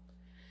you.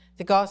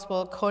 The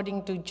Gospel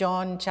according to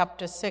John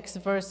chapter 6,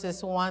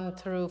 verses 1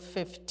 through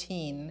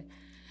 15.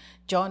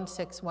 John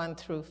 6, 1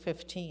 through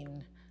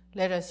 15.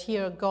 Let us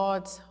hear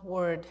God's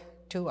word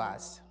to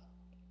us.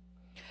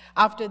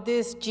 After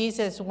this,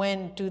 Jesus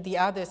went to the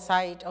other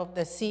side of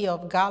the Sea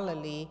of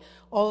Galilee,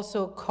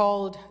 also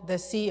called the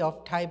Sea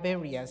of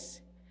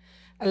Tiberias.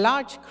 A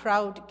large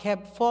crowd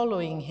kept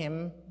following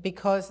him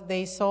because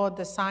they saw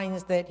the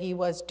signs that he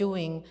was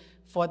doing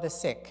for the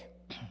sick.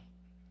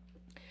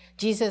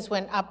 Jesus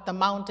went up the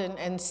mountain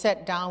and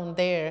sat down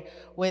there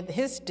with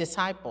his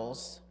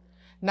disciples.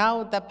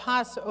 Now the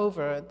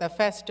Passover, the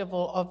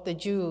festival of the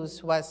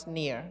Jews, was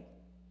near.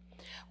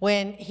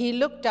 When he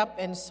looked up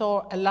and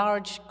saw a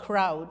large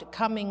crowd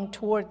coming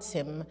towards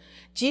him,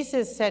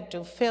 Jesus said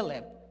to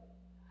Philip,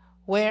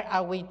 "Where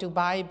are we to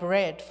buy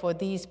bread for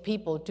these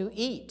people to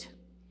eat?"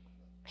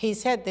 He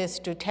said this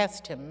to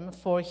test him,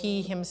 for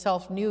he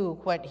himself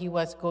knew what he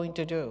was going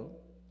to do.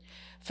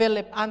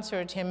 Philip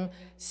answered him,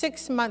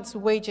 6 months'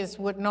 wages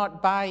would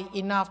not buy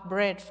enough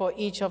bread for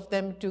each of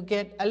them to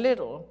get a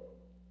little.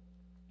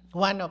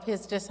 One of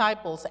his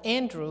disciples,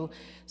 Andrew,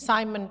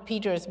 Simon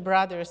Peter's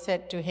brother,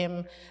 said to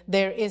him,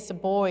 "There is a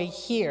boy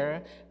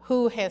here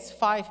who has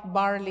 5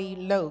 barley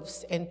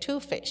loaves and 2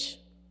 fish.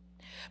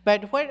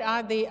 But what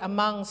are they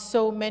among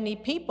so many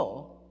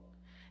people?"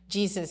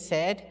 Jesus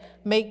said,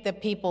 "Make the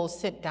people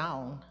sit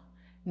down."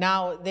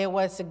 Now there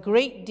was a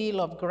great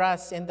deal of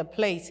grass in the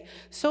place,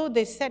 so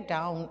they sat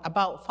down,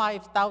 about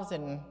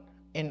 5,000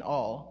 in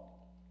all.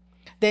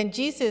 Then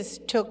Jesus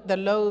took the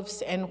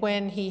loaves, and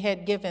when he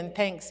had given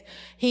thanks,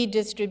 he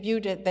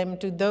distributed them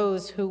to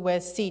those who were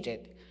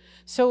seated.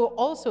 So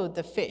also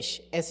the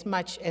fish, as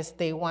much as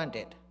they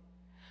wanted.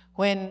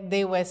 When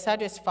they were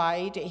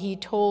satisfied, he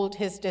told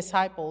his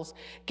disciples,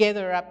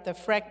 "Gather up the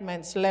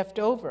fragments left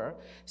over,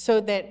 so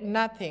that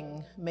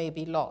nothing may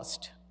be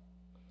lost."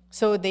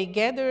 So they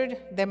gathered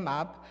them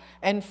up,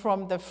 and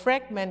from the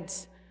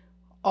fragments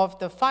of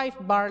the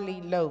 5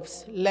 barley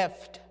loaves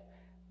left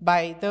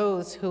by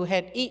those who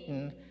had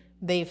eaten,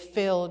 they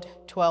filled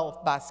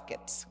 12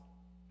 baskets.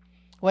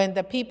 When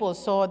the people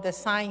saw the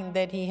sign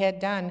that he had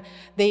done,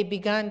 they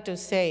began to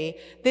say,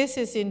 "This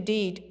is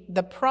indeed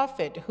the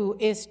prophet who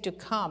is to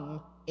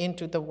come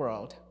into the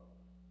world."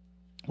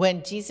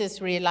 When Jesus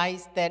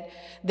realized that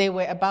they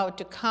were about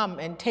to come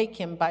and take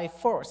him by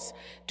force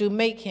to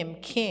make him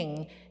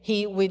king,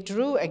 he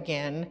withdrew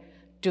again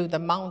to the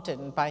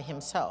mountain by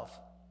himself.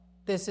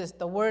 This is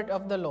the word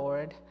of the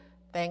Lord.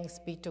 Thanks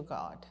be to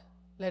God.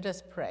 Let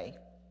us pray.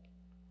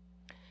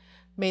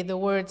 May the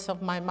words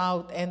of my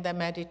mouth and the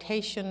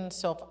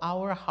meditations of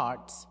our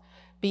hearts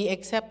be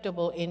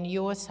acceptable in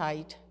your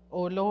sight,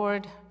 O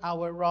Lord,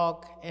 our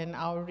rock and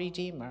our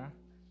Redeemer.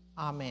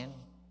 Amen.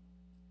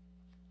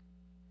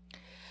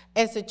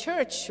 As a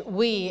church,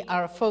 we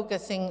are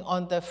focusing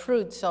on the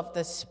fruits of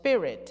the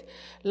Spirit: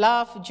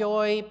 love,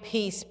 joy,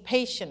 peace,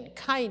 patience,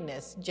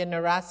 kindness,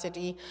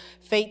 generosity,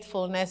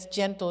 faithfulness,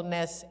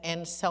 gentleness,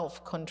 and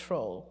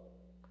self-control.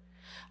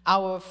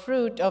 Our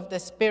fruit of the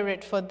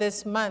Spirit for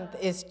this month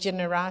is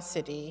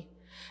generosity.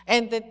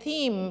 And the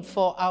theme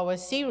for our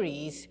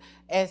series,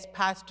 as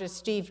Pastor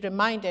Steve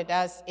reminded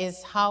us,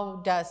 is "How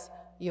does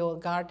your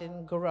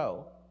garden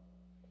grow?"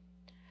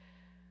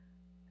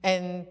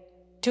 And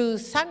 2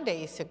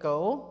 Sundays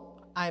ago,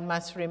 I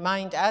must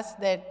remind us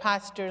that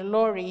Pastor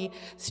Lori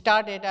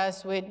started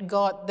us with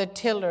God the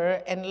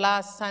Tiller, and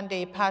last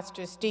Sunday,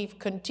 Pastor Steve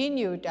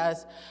continued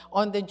us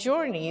on the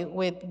journey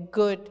with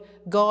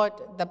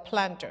God the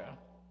Planter.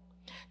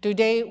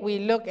 Today, we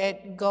look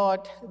at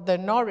God the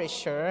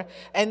Nourisher,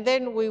 and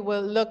then we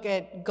will look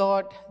at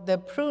God the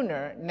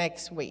Pruner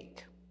next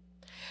week.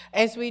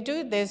 As we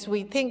do this,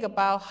 we think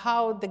about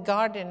how the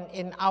garden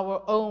in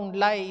our own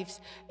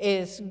lives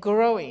is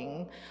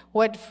growing.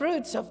 What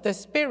fruits of the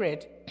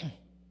Spirit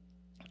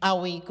are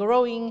we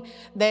growing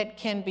that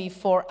can be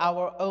for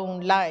our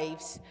own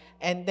lives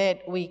and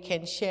that we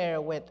can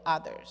share with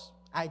others?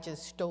 I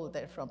just stole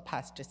that from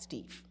Pastor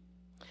Steve.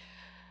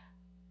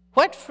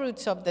 What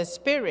fruits of the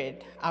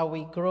Spirit are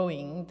we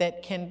growing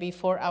that can be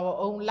for our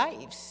own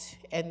lives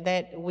and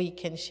that we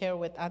can share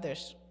with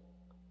others?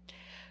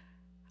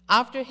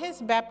 After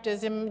his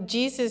baptism,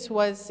 Jesus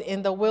was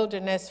in the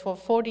wilderness for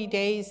 40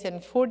 days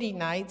and 40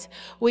 nights.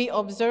 We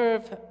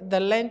observe the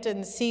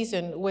Lenten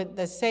season with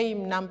the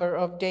same number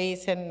of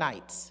days and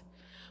nights.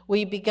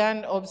 We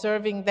began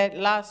observing that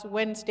last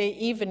Wednesday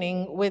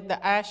evening with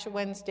the Ash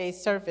Wednesday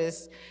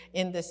service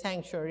in the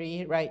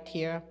sanctuary right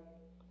here.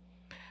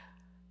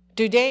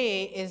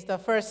 Today is the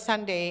first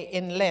Sunday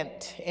in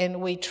Lent,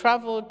 and we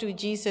travel to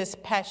Jesus'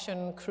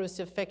 passion,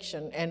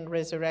 crucifixion, and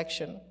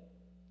resurrection.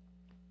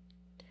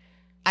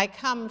 I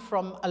come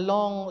from a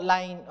long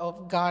line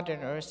of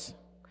gardeners.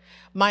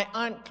 My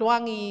Aunt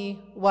Luangi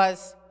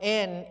was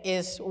and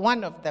is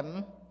one of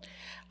them.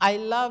 I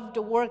loved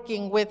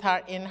working with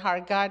her in her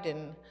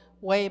garden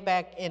way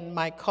back in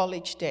my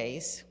college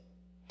days.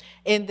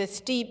 In the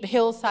steep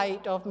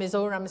hillside of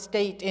Mizoram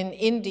State in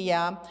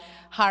India,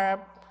 her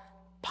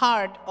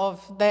part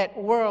of that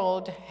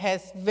world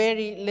has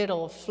very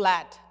little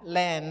flat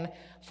land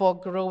for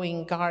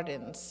growing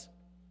gardens.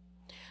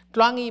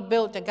 Luangi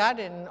built a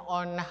garden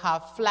on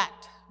her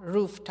flat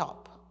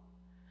rooftop.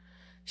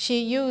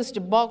 She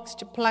used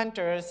boxed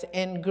planters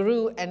and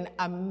grew an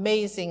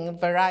amazing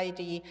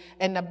variety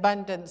and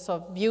abundance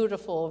of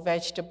beautiful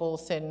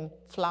vegetables and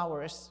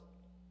flowers.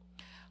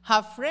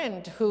 Her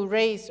friend who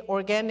raised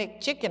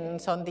organic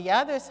chickens on the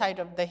other side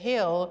of the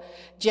hill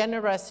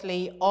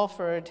generously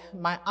offered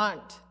my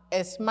aunt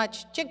as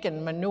much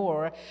chicken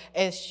manure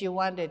as she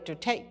wanted to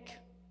take.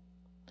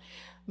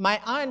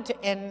 My aunt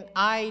and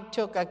I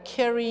took a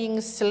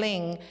carrying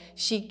sling.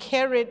 She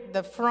carried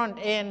the front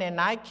end and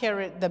I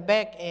carried the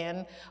back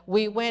end.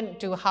 We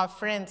went to her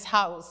friend's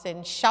house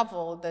and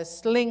shoveled the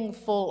sling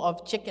full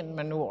of chicken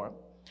manure.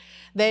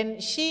 Then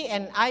she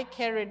and I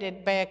carried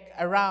it back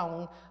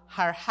around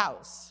her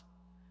house.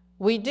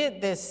 We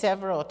did this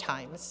several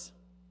times.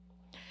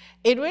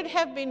 It would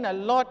have been a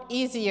lot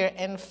easier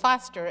and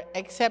faster,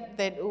 except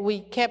that we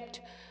kept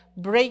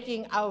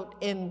breaking out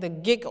in the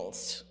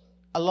giggles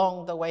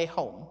along the way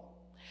home.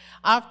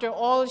 After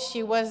all,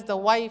 she was the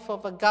wife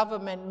of a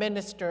government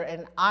minister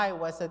and I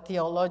was a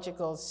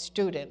theological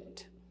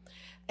student.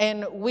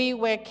 And we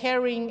were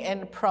carrying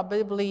and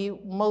probably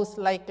most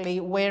likely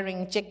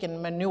wearing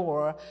chicken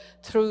manure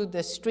through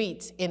the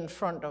streets in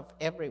front of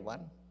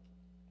everyone.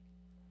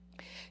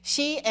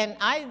 She and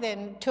I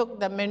then took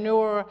the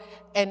manure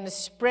and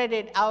spread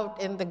it out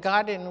in the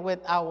garden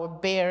with our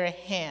bare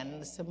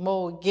hands,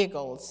 more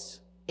giggles.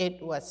 It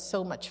was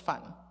so much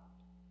fun.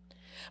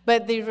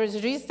 But the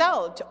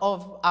result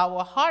of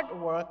our hard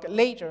work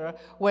later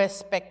was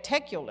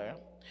spectacular.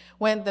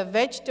 When the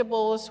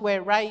vegetables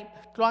were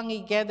ripe,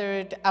 Luangi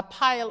gathered a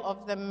pile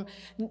of them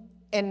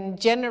in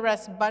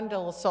generous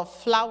bundles of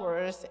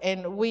flowers,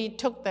 and we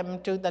took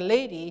them to the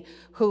lady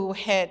who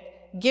had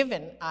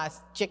given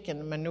us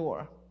chicken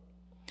manure.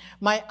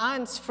 My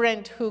aunt's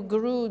friend who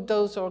grew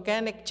those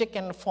organic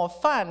chicken for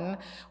fun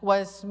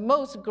was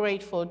most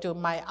grateful to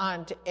my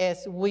aunt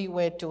as we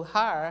were to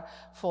her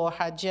for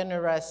her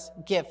generous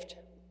gift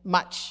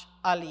much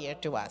earlier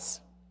to us.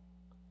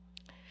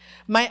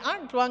 My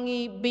Aunt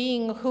Luangi,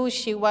 being who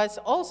she was,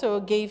 also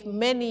gave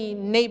many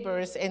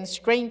neighbors and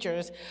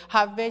strangers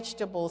her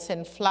vegetables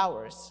and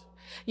flowers.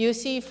 You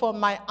see, for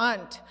my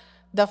aunt,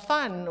 the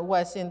fun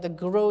was in the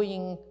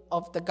growing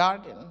of the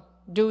garden,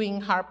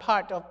 doing her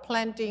part of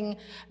planting,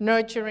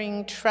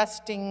 nurturing,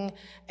 trusting,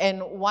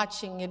 and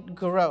watching it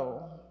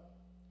grow.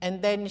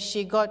 And then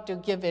she got to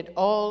give it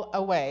all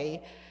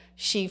away.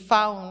 She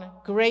found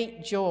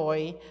great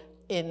joy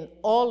in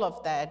all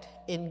of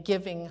that, in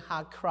giving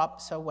her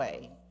crops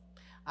away.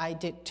 I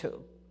did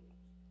too.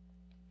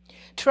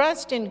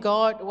 Trust in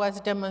God was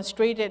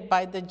demonstrated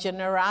by the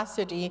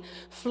generosity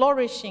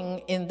flourishing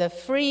in the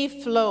free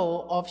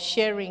flow of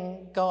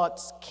sharing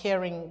God's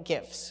caring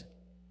gifts.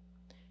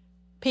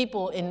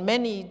 People in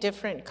many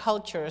different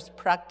cultures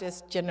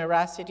practice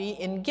generosity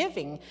in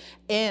giving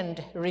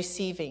and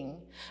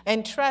receiving,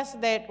 and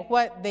trust that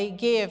what they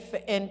give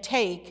and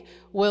take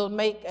will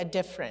make a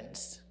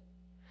difference.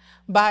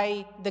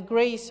 By the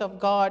grace of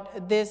God,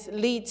 this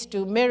leads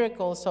to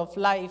miracles of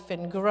life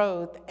and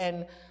growth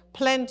and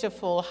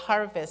plentiful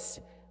harvests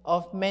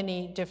of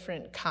many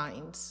different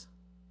kinds.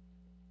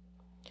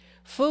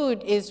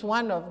 Food is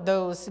one of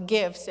those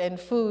gifts, and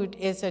food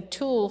is a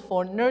tool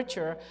for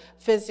nurture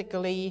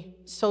physically,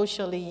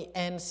 socially,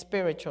 and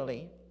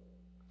spiritually.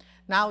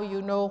 Now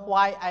you know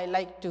why I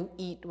like to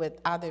eat with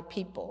other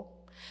people.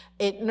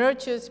 It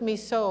nurtures me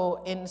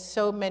so in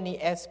so many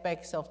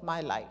aspects of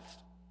my life.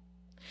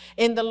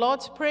 In the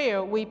Lord's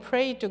Prayer, we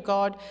pray to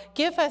God,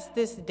 "Give us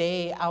this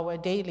day our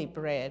daily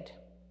bread."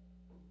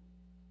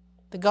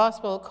 The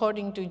Gospel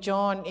according to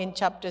John in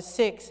chapter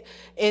 6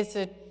 is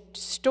a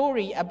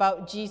story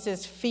about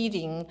Jesus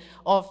feeding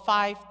of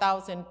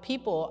 5,000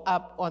 people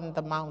up on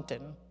the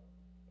mountain.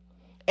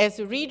 As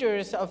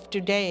readers of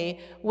today,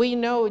 we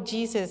know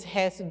Jesus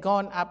has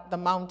gone up the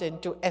mountain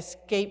to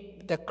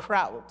escape the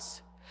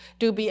crowds,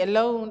 to be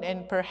alone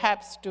and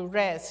perhaps to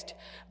rest.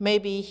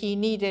 Maybe he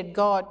needed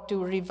God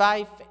to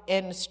revive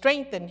and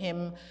strengthen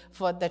him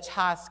for the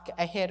task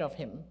ahead of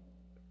him.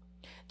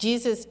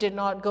 Jesus did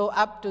not go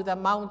up to the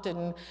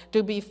mountain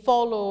to be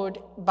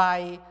followed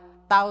by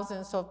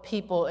thousands of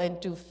people and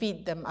to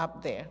feed them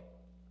up there.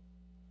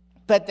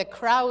 But the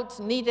crowds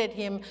needed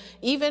him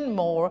even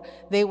more.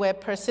 They were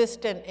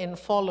persistent in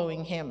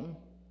following him.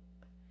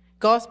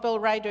 Gospel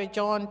writer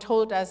John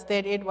told us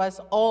that it was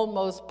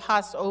almost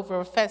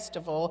Passover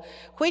festival,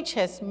 which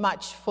has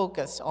much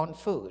focus on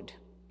food.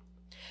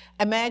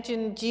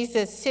 Imagine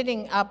Jesus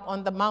sitting up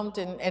on the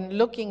mountain and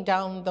looking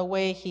down the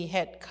way he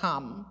had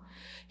come.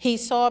 He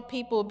saw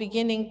people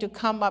beginning to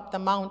come up the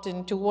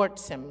mountain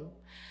towards him.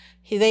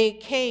 They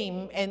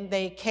came and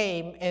they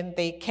came and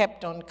they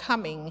kept on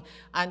coming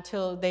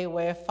until they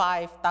were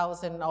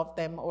 5,000 of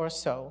them or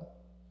so.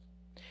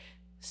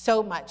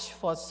 So much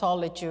for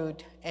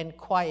solitude and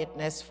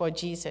quietness for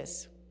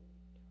Jesus.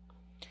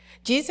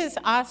 Jesus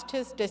asked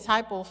his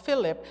disciple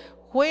Philip,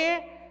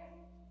 "Where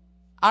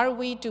are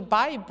we to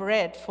buy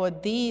bread for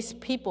these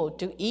people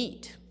to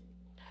eat?"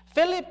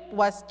 Philip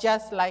was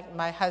just like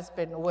my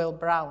husband, Will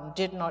Brown,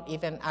 did not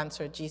even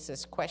answer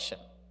Jesus' question.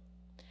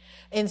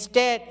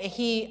 Instead,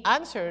 he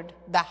answered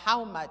the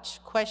how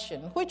much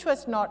question, which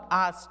was not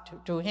asked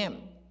to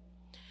him.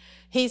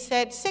 He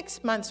said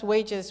 6 months'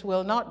 wages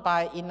will not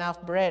buy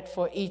enough bread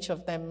for each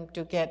of them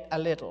to get a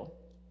little.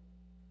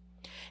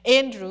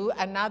 Andrew,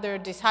 another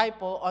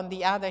disciple, on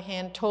the other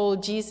hand,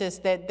 told Jesus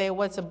that there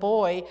was a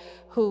boy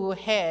who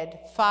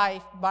had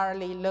 5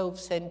 barley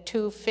loaves and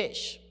 2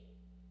 fish.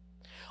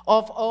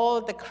 Of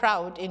all the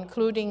crowd,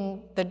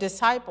 including the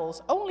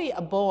disciples, only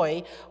a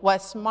boy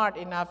was smart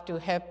enough to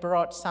have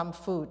brought some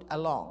food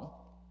along.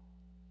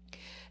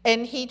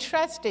 And he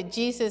trusted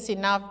Jesus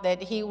enough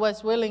that he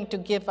was willing to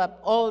give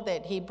up all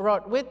that he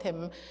brought with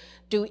him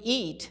to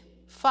eat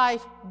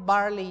 5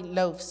 barley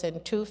loaves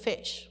and 2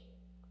 fish.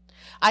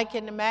 I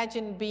can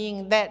imagine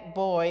being that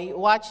boy,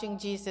 watching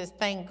Jesus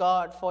thank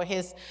God for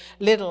his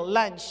little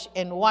lunch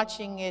and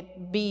watching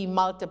it be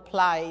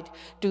multiplied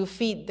to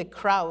feed the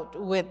crowd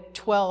with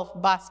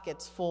 12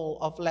 baskets full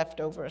of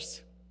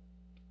leftovers.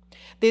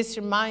 This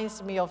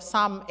reminds me of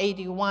Psalm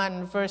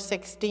 81, verse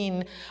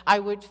 16. "I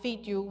would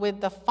feed you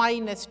with the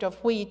finest of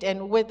wheat,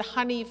 and with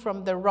honey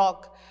from the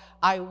rock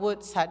I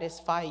would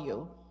satisfy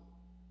you."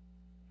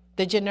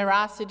 The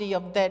generosity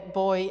of that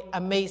boy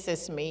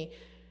amazes me.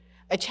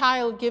 A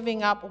child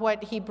giving up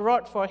what he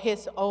brought for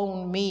his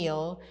own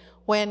meal,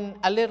 when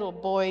a little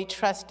boy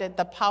trusted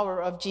the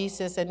power of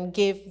Jesus and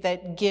gave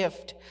that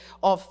gift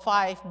of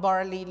 5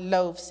 barley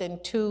loaves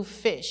and 2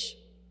 fish.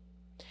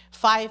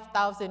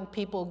 5,000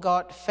 people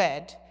got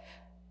fed,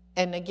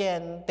 and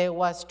again, there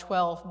was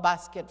 12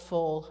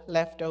 basketful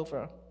left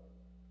over.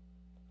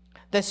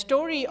 The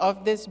story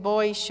of this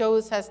boy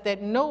shows us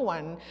that no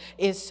one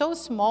is so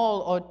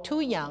small or too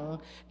young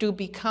to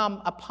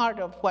become a part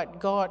of what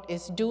God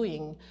is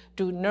doing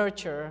to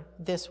nurture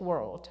this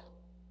world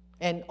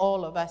and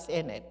all of us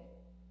in it.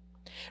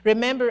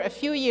 Remember, a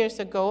few years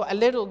ago, a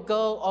little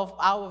girl of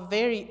our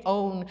very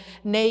own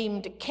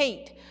named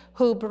Kate,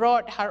 who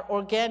brought her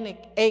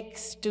organic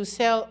eggs to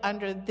sell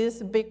under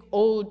this big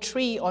old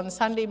tree on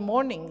Sunday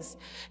mornings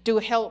to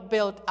help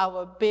build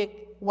our big,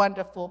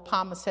 wonderful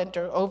Palm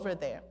Center over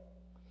there.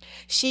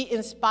 She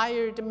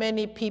inspired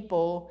many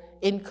people,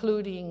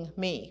 including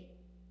me.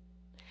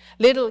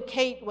 Little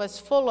Kate was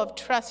full of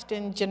trust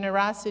and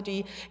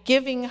generosity,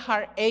 giving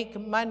her egg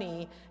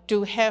money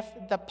to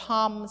have the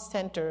Palm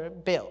Center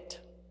built.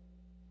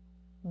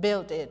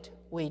 Build it,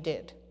 we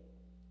did.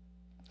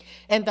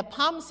 And the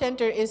Palm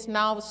Center is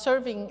now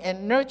serving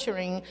and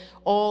nurturing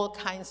all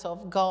kinds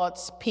of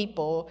God's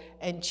people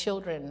and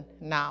children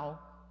now.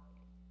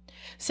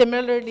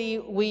 Similarly,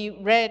 we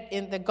read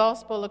in the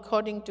Gospel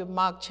according to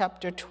Mark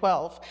chapter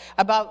 12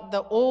 about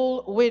the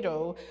old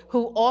widow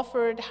who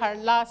offered her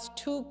last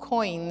 2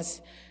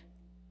 coins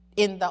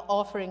in the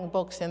offering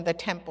books in the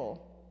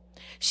temple.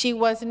 She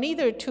was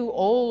neither too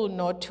old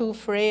nor too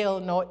frail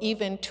nor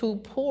even too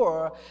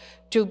poor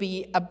to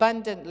be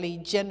abundantly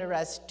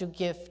generous to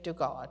give to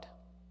God.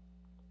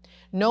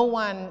 No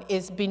one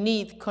is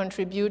beneath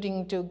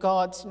contributing to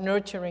God's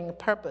nurturing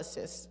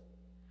purposes.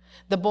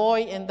 The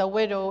boy and the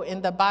widow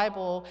in the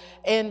Bible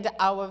and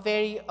our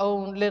very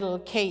own little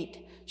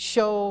Kate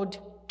showed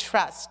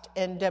trust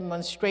and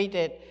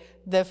demonstrated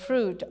the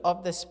fruit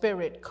of the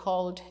Spirit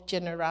called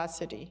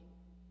generosity.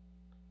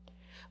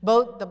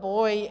 Both the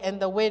boy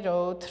and the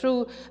widow,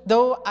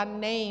 though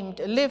unnamed,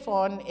 live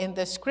on in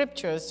the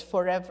scriptures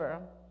forever.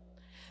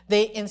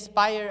 They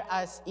inspire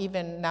us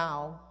even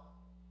now.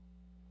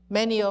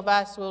 Many of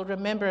us will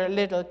remember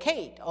little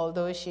Kate,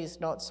 although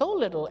she's not so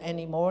little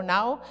anymore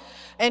now,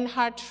 and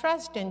her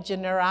trust and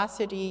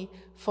generosity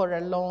for a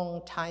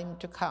long time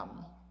to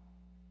come.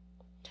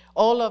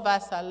 All of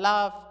us are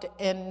loved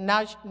and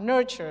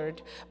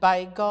nurtured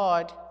by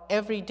God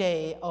every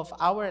day of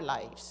our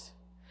lives.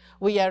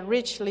 We are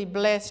richly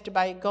blessed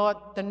by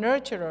God, the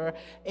nurturer,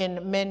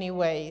 in many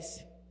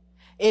ways.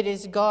 It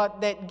is God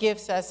that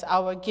gives us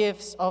our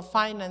gifts of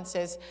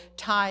finances,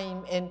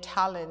 time, and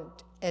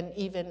talent, and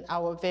even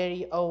our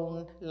very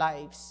own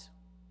lives.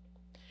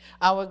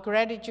 Our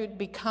gratitude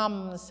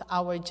becomes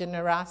our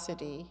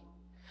generosity.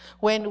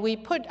 When we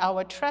put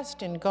our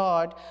trust in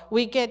God,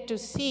 we get to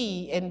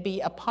see and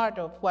be a part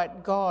of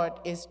what God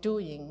is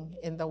doing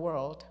in the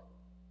world.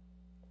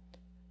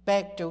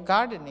 Back to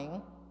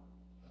gardening.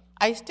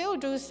 I still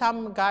do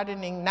some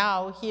gardening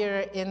now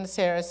here in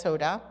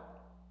Sarasota.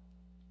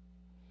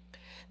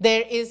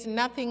 There is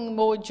nothing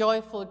more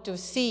joyful to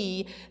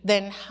see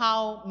than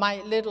how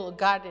my little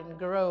garden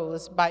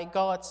grows by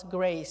God's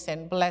grace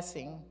and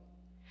blessing.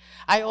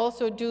 I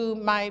also do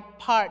my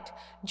part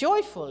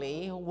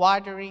joyfully,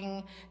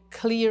 watering,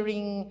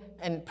 clearing,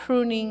 and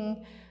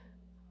pruning,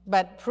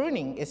 But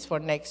pruning is for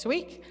next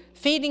week.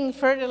 Feeding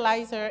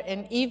fertilizer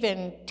and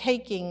even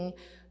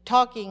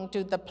talking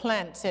to the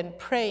plants and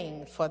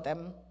praying for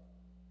them.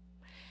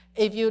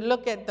 If you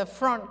look at the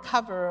front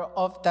cover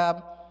of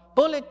the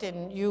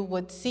bulletin, you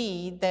would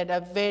see that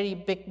a very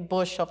big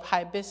bush of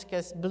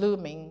hibiscus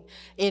blooming.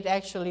 It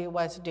actually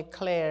was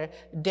declared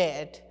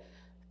dead,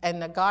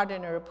 and the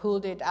gardener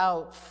pulled it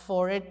out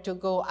for it to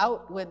go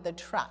out with the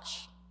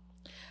trash.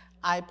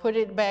 I put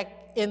it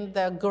back in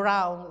the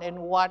ground and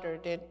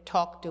watered it,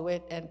 talked to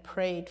it, and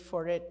prayed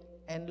for it,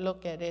 and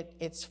look at it,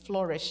 it's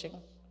flourishing.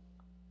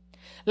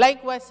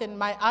 Likewise, in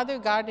my other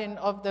garden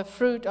of the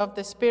fruit of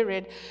the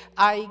Spirit,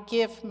 I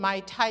give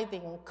my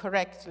tithing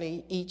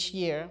correctly each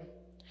year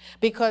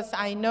because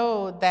I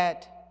know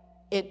that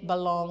it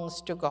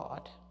belongs to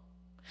God.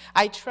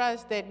 I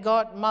trust that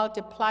God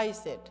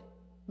multiplies it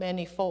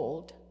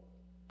manyfold.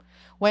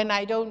 When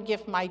I don't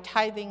give my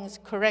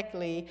tithings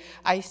correctly,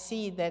 I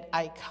see that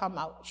I come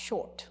out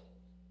short.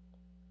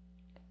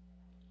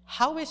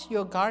 How is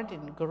your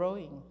garden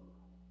growing?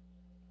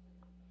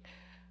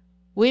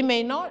 We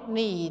may not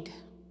need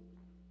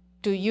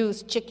to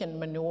use chicken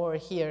manure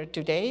here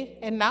today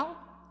and now,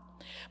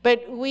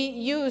 but we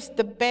use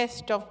the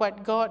best of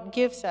what God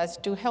gives us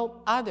to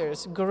help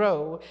others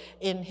grow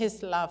in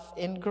His love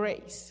and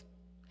grace.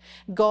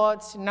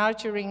 God's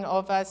nurturing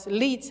of us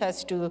leads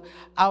us to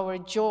our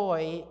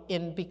joy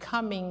in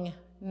becoming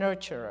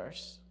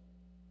nurturers.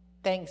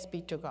 Thanks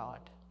be to God.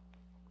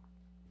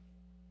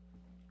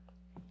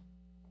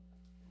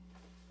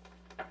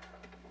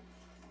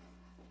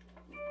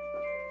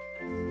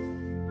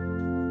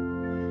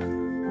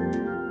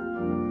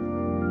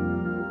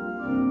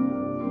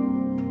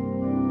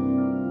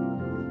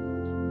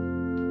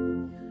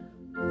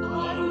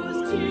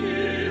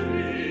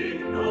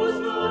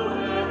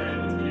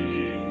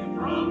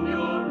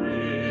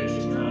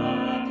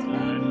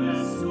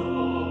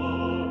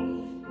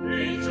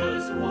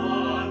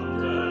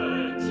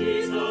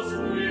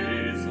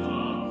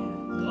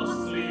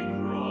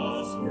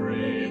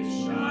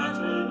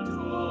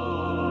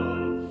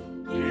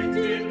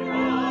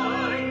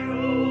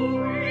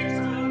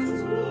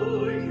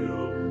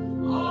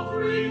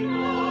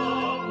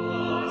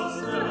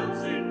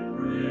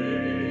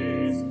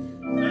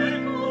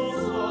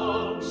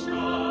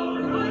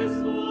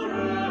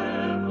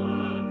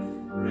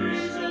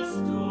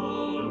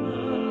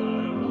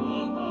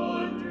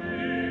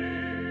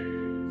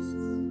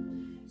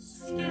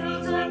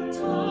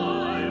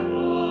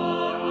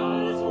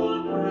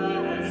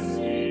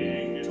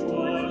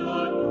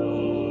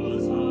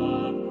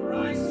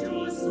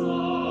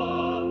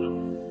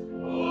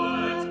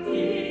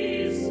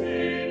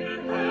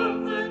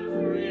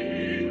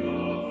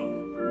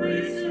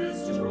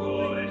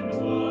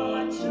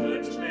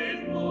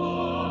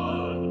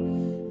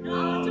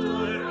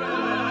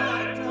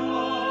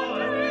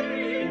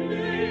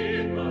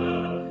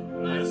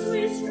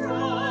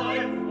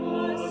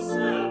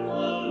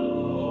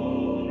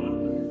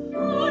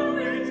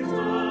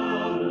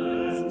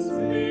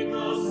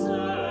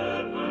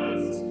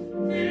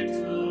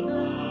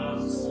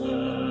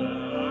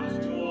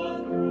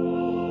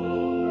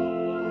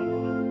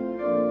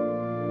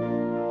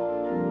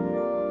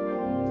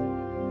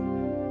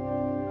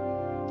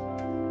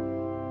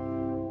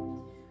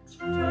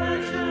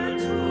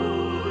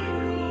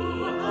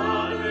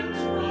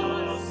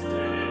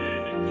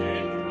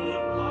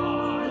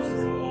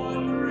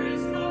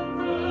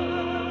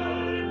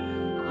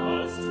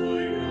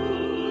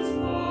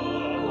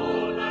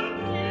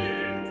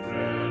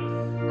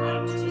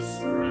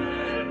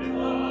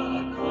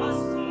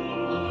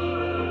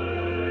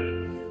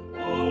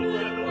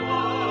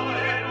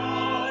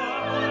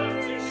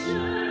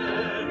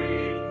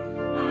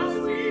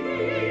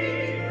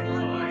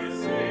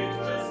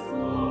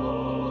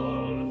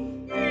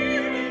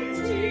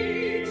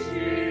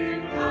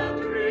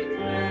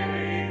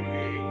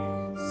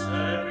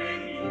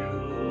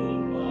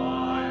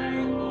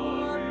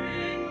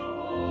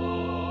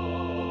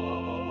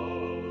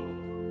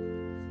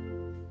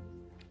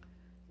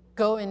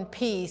 Go in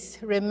peace,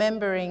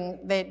 remembering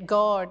that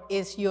God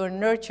is your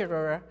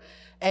nurturer,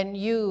 and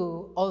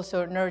you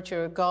also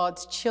nurture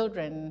God's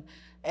children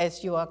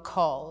as you are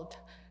called.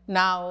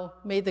 Now,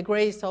 may the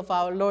grace of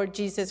our Lord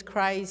Jesus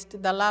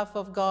Christ, the love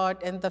of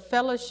God, and the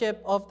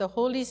fellowship of the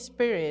Holy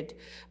Spirit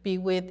be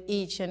with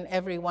each and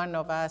every one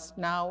of us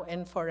now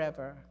and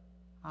forever.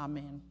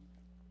 Amen.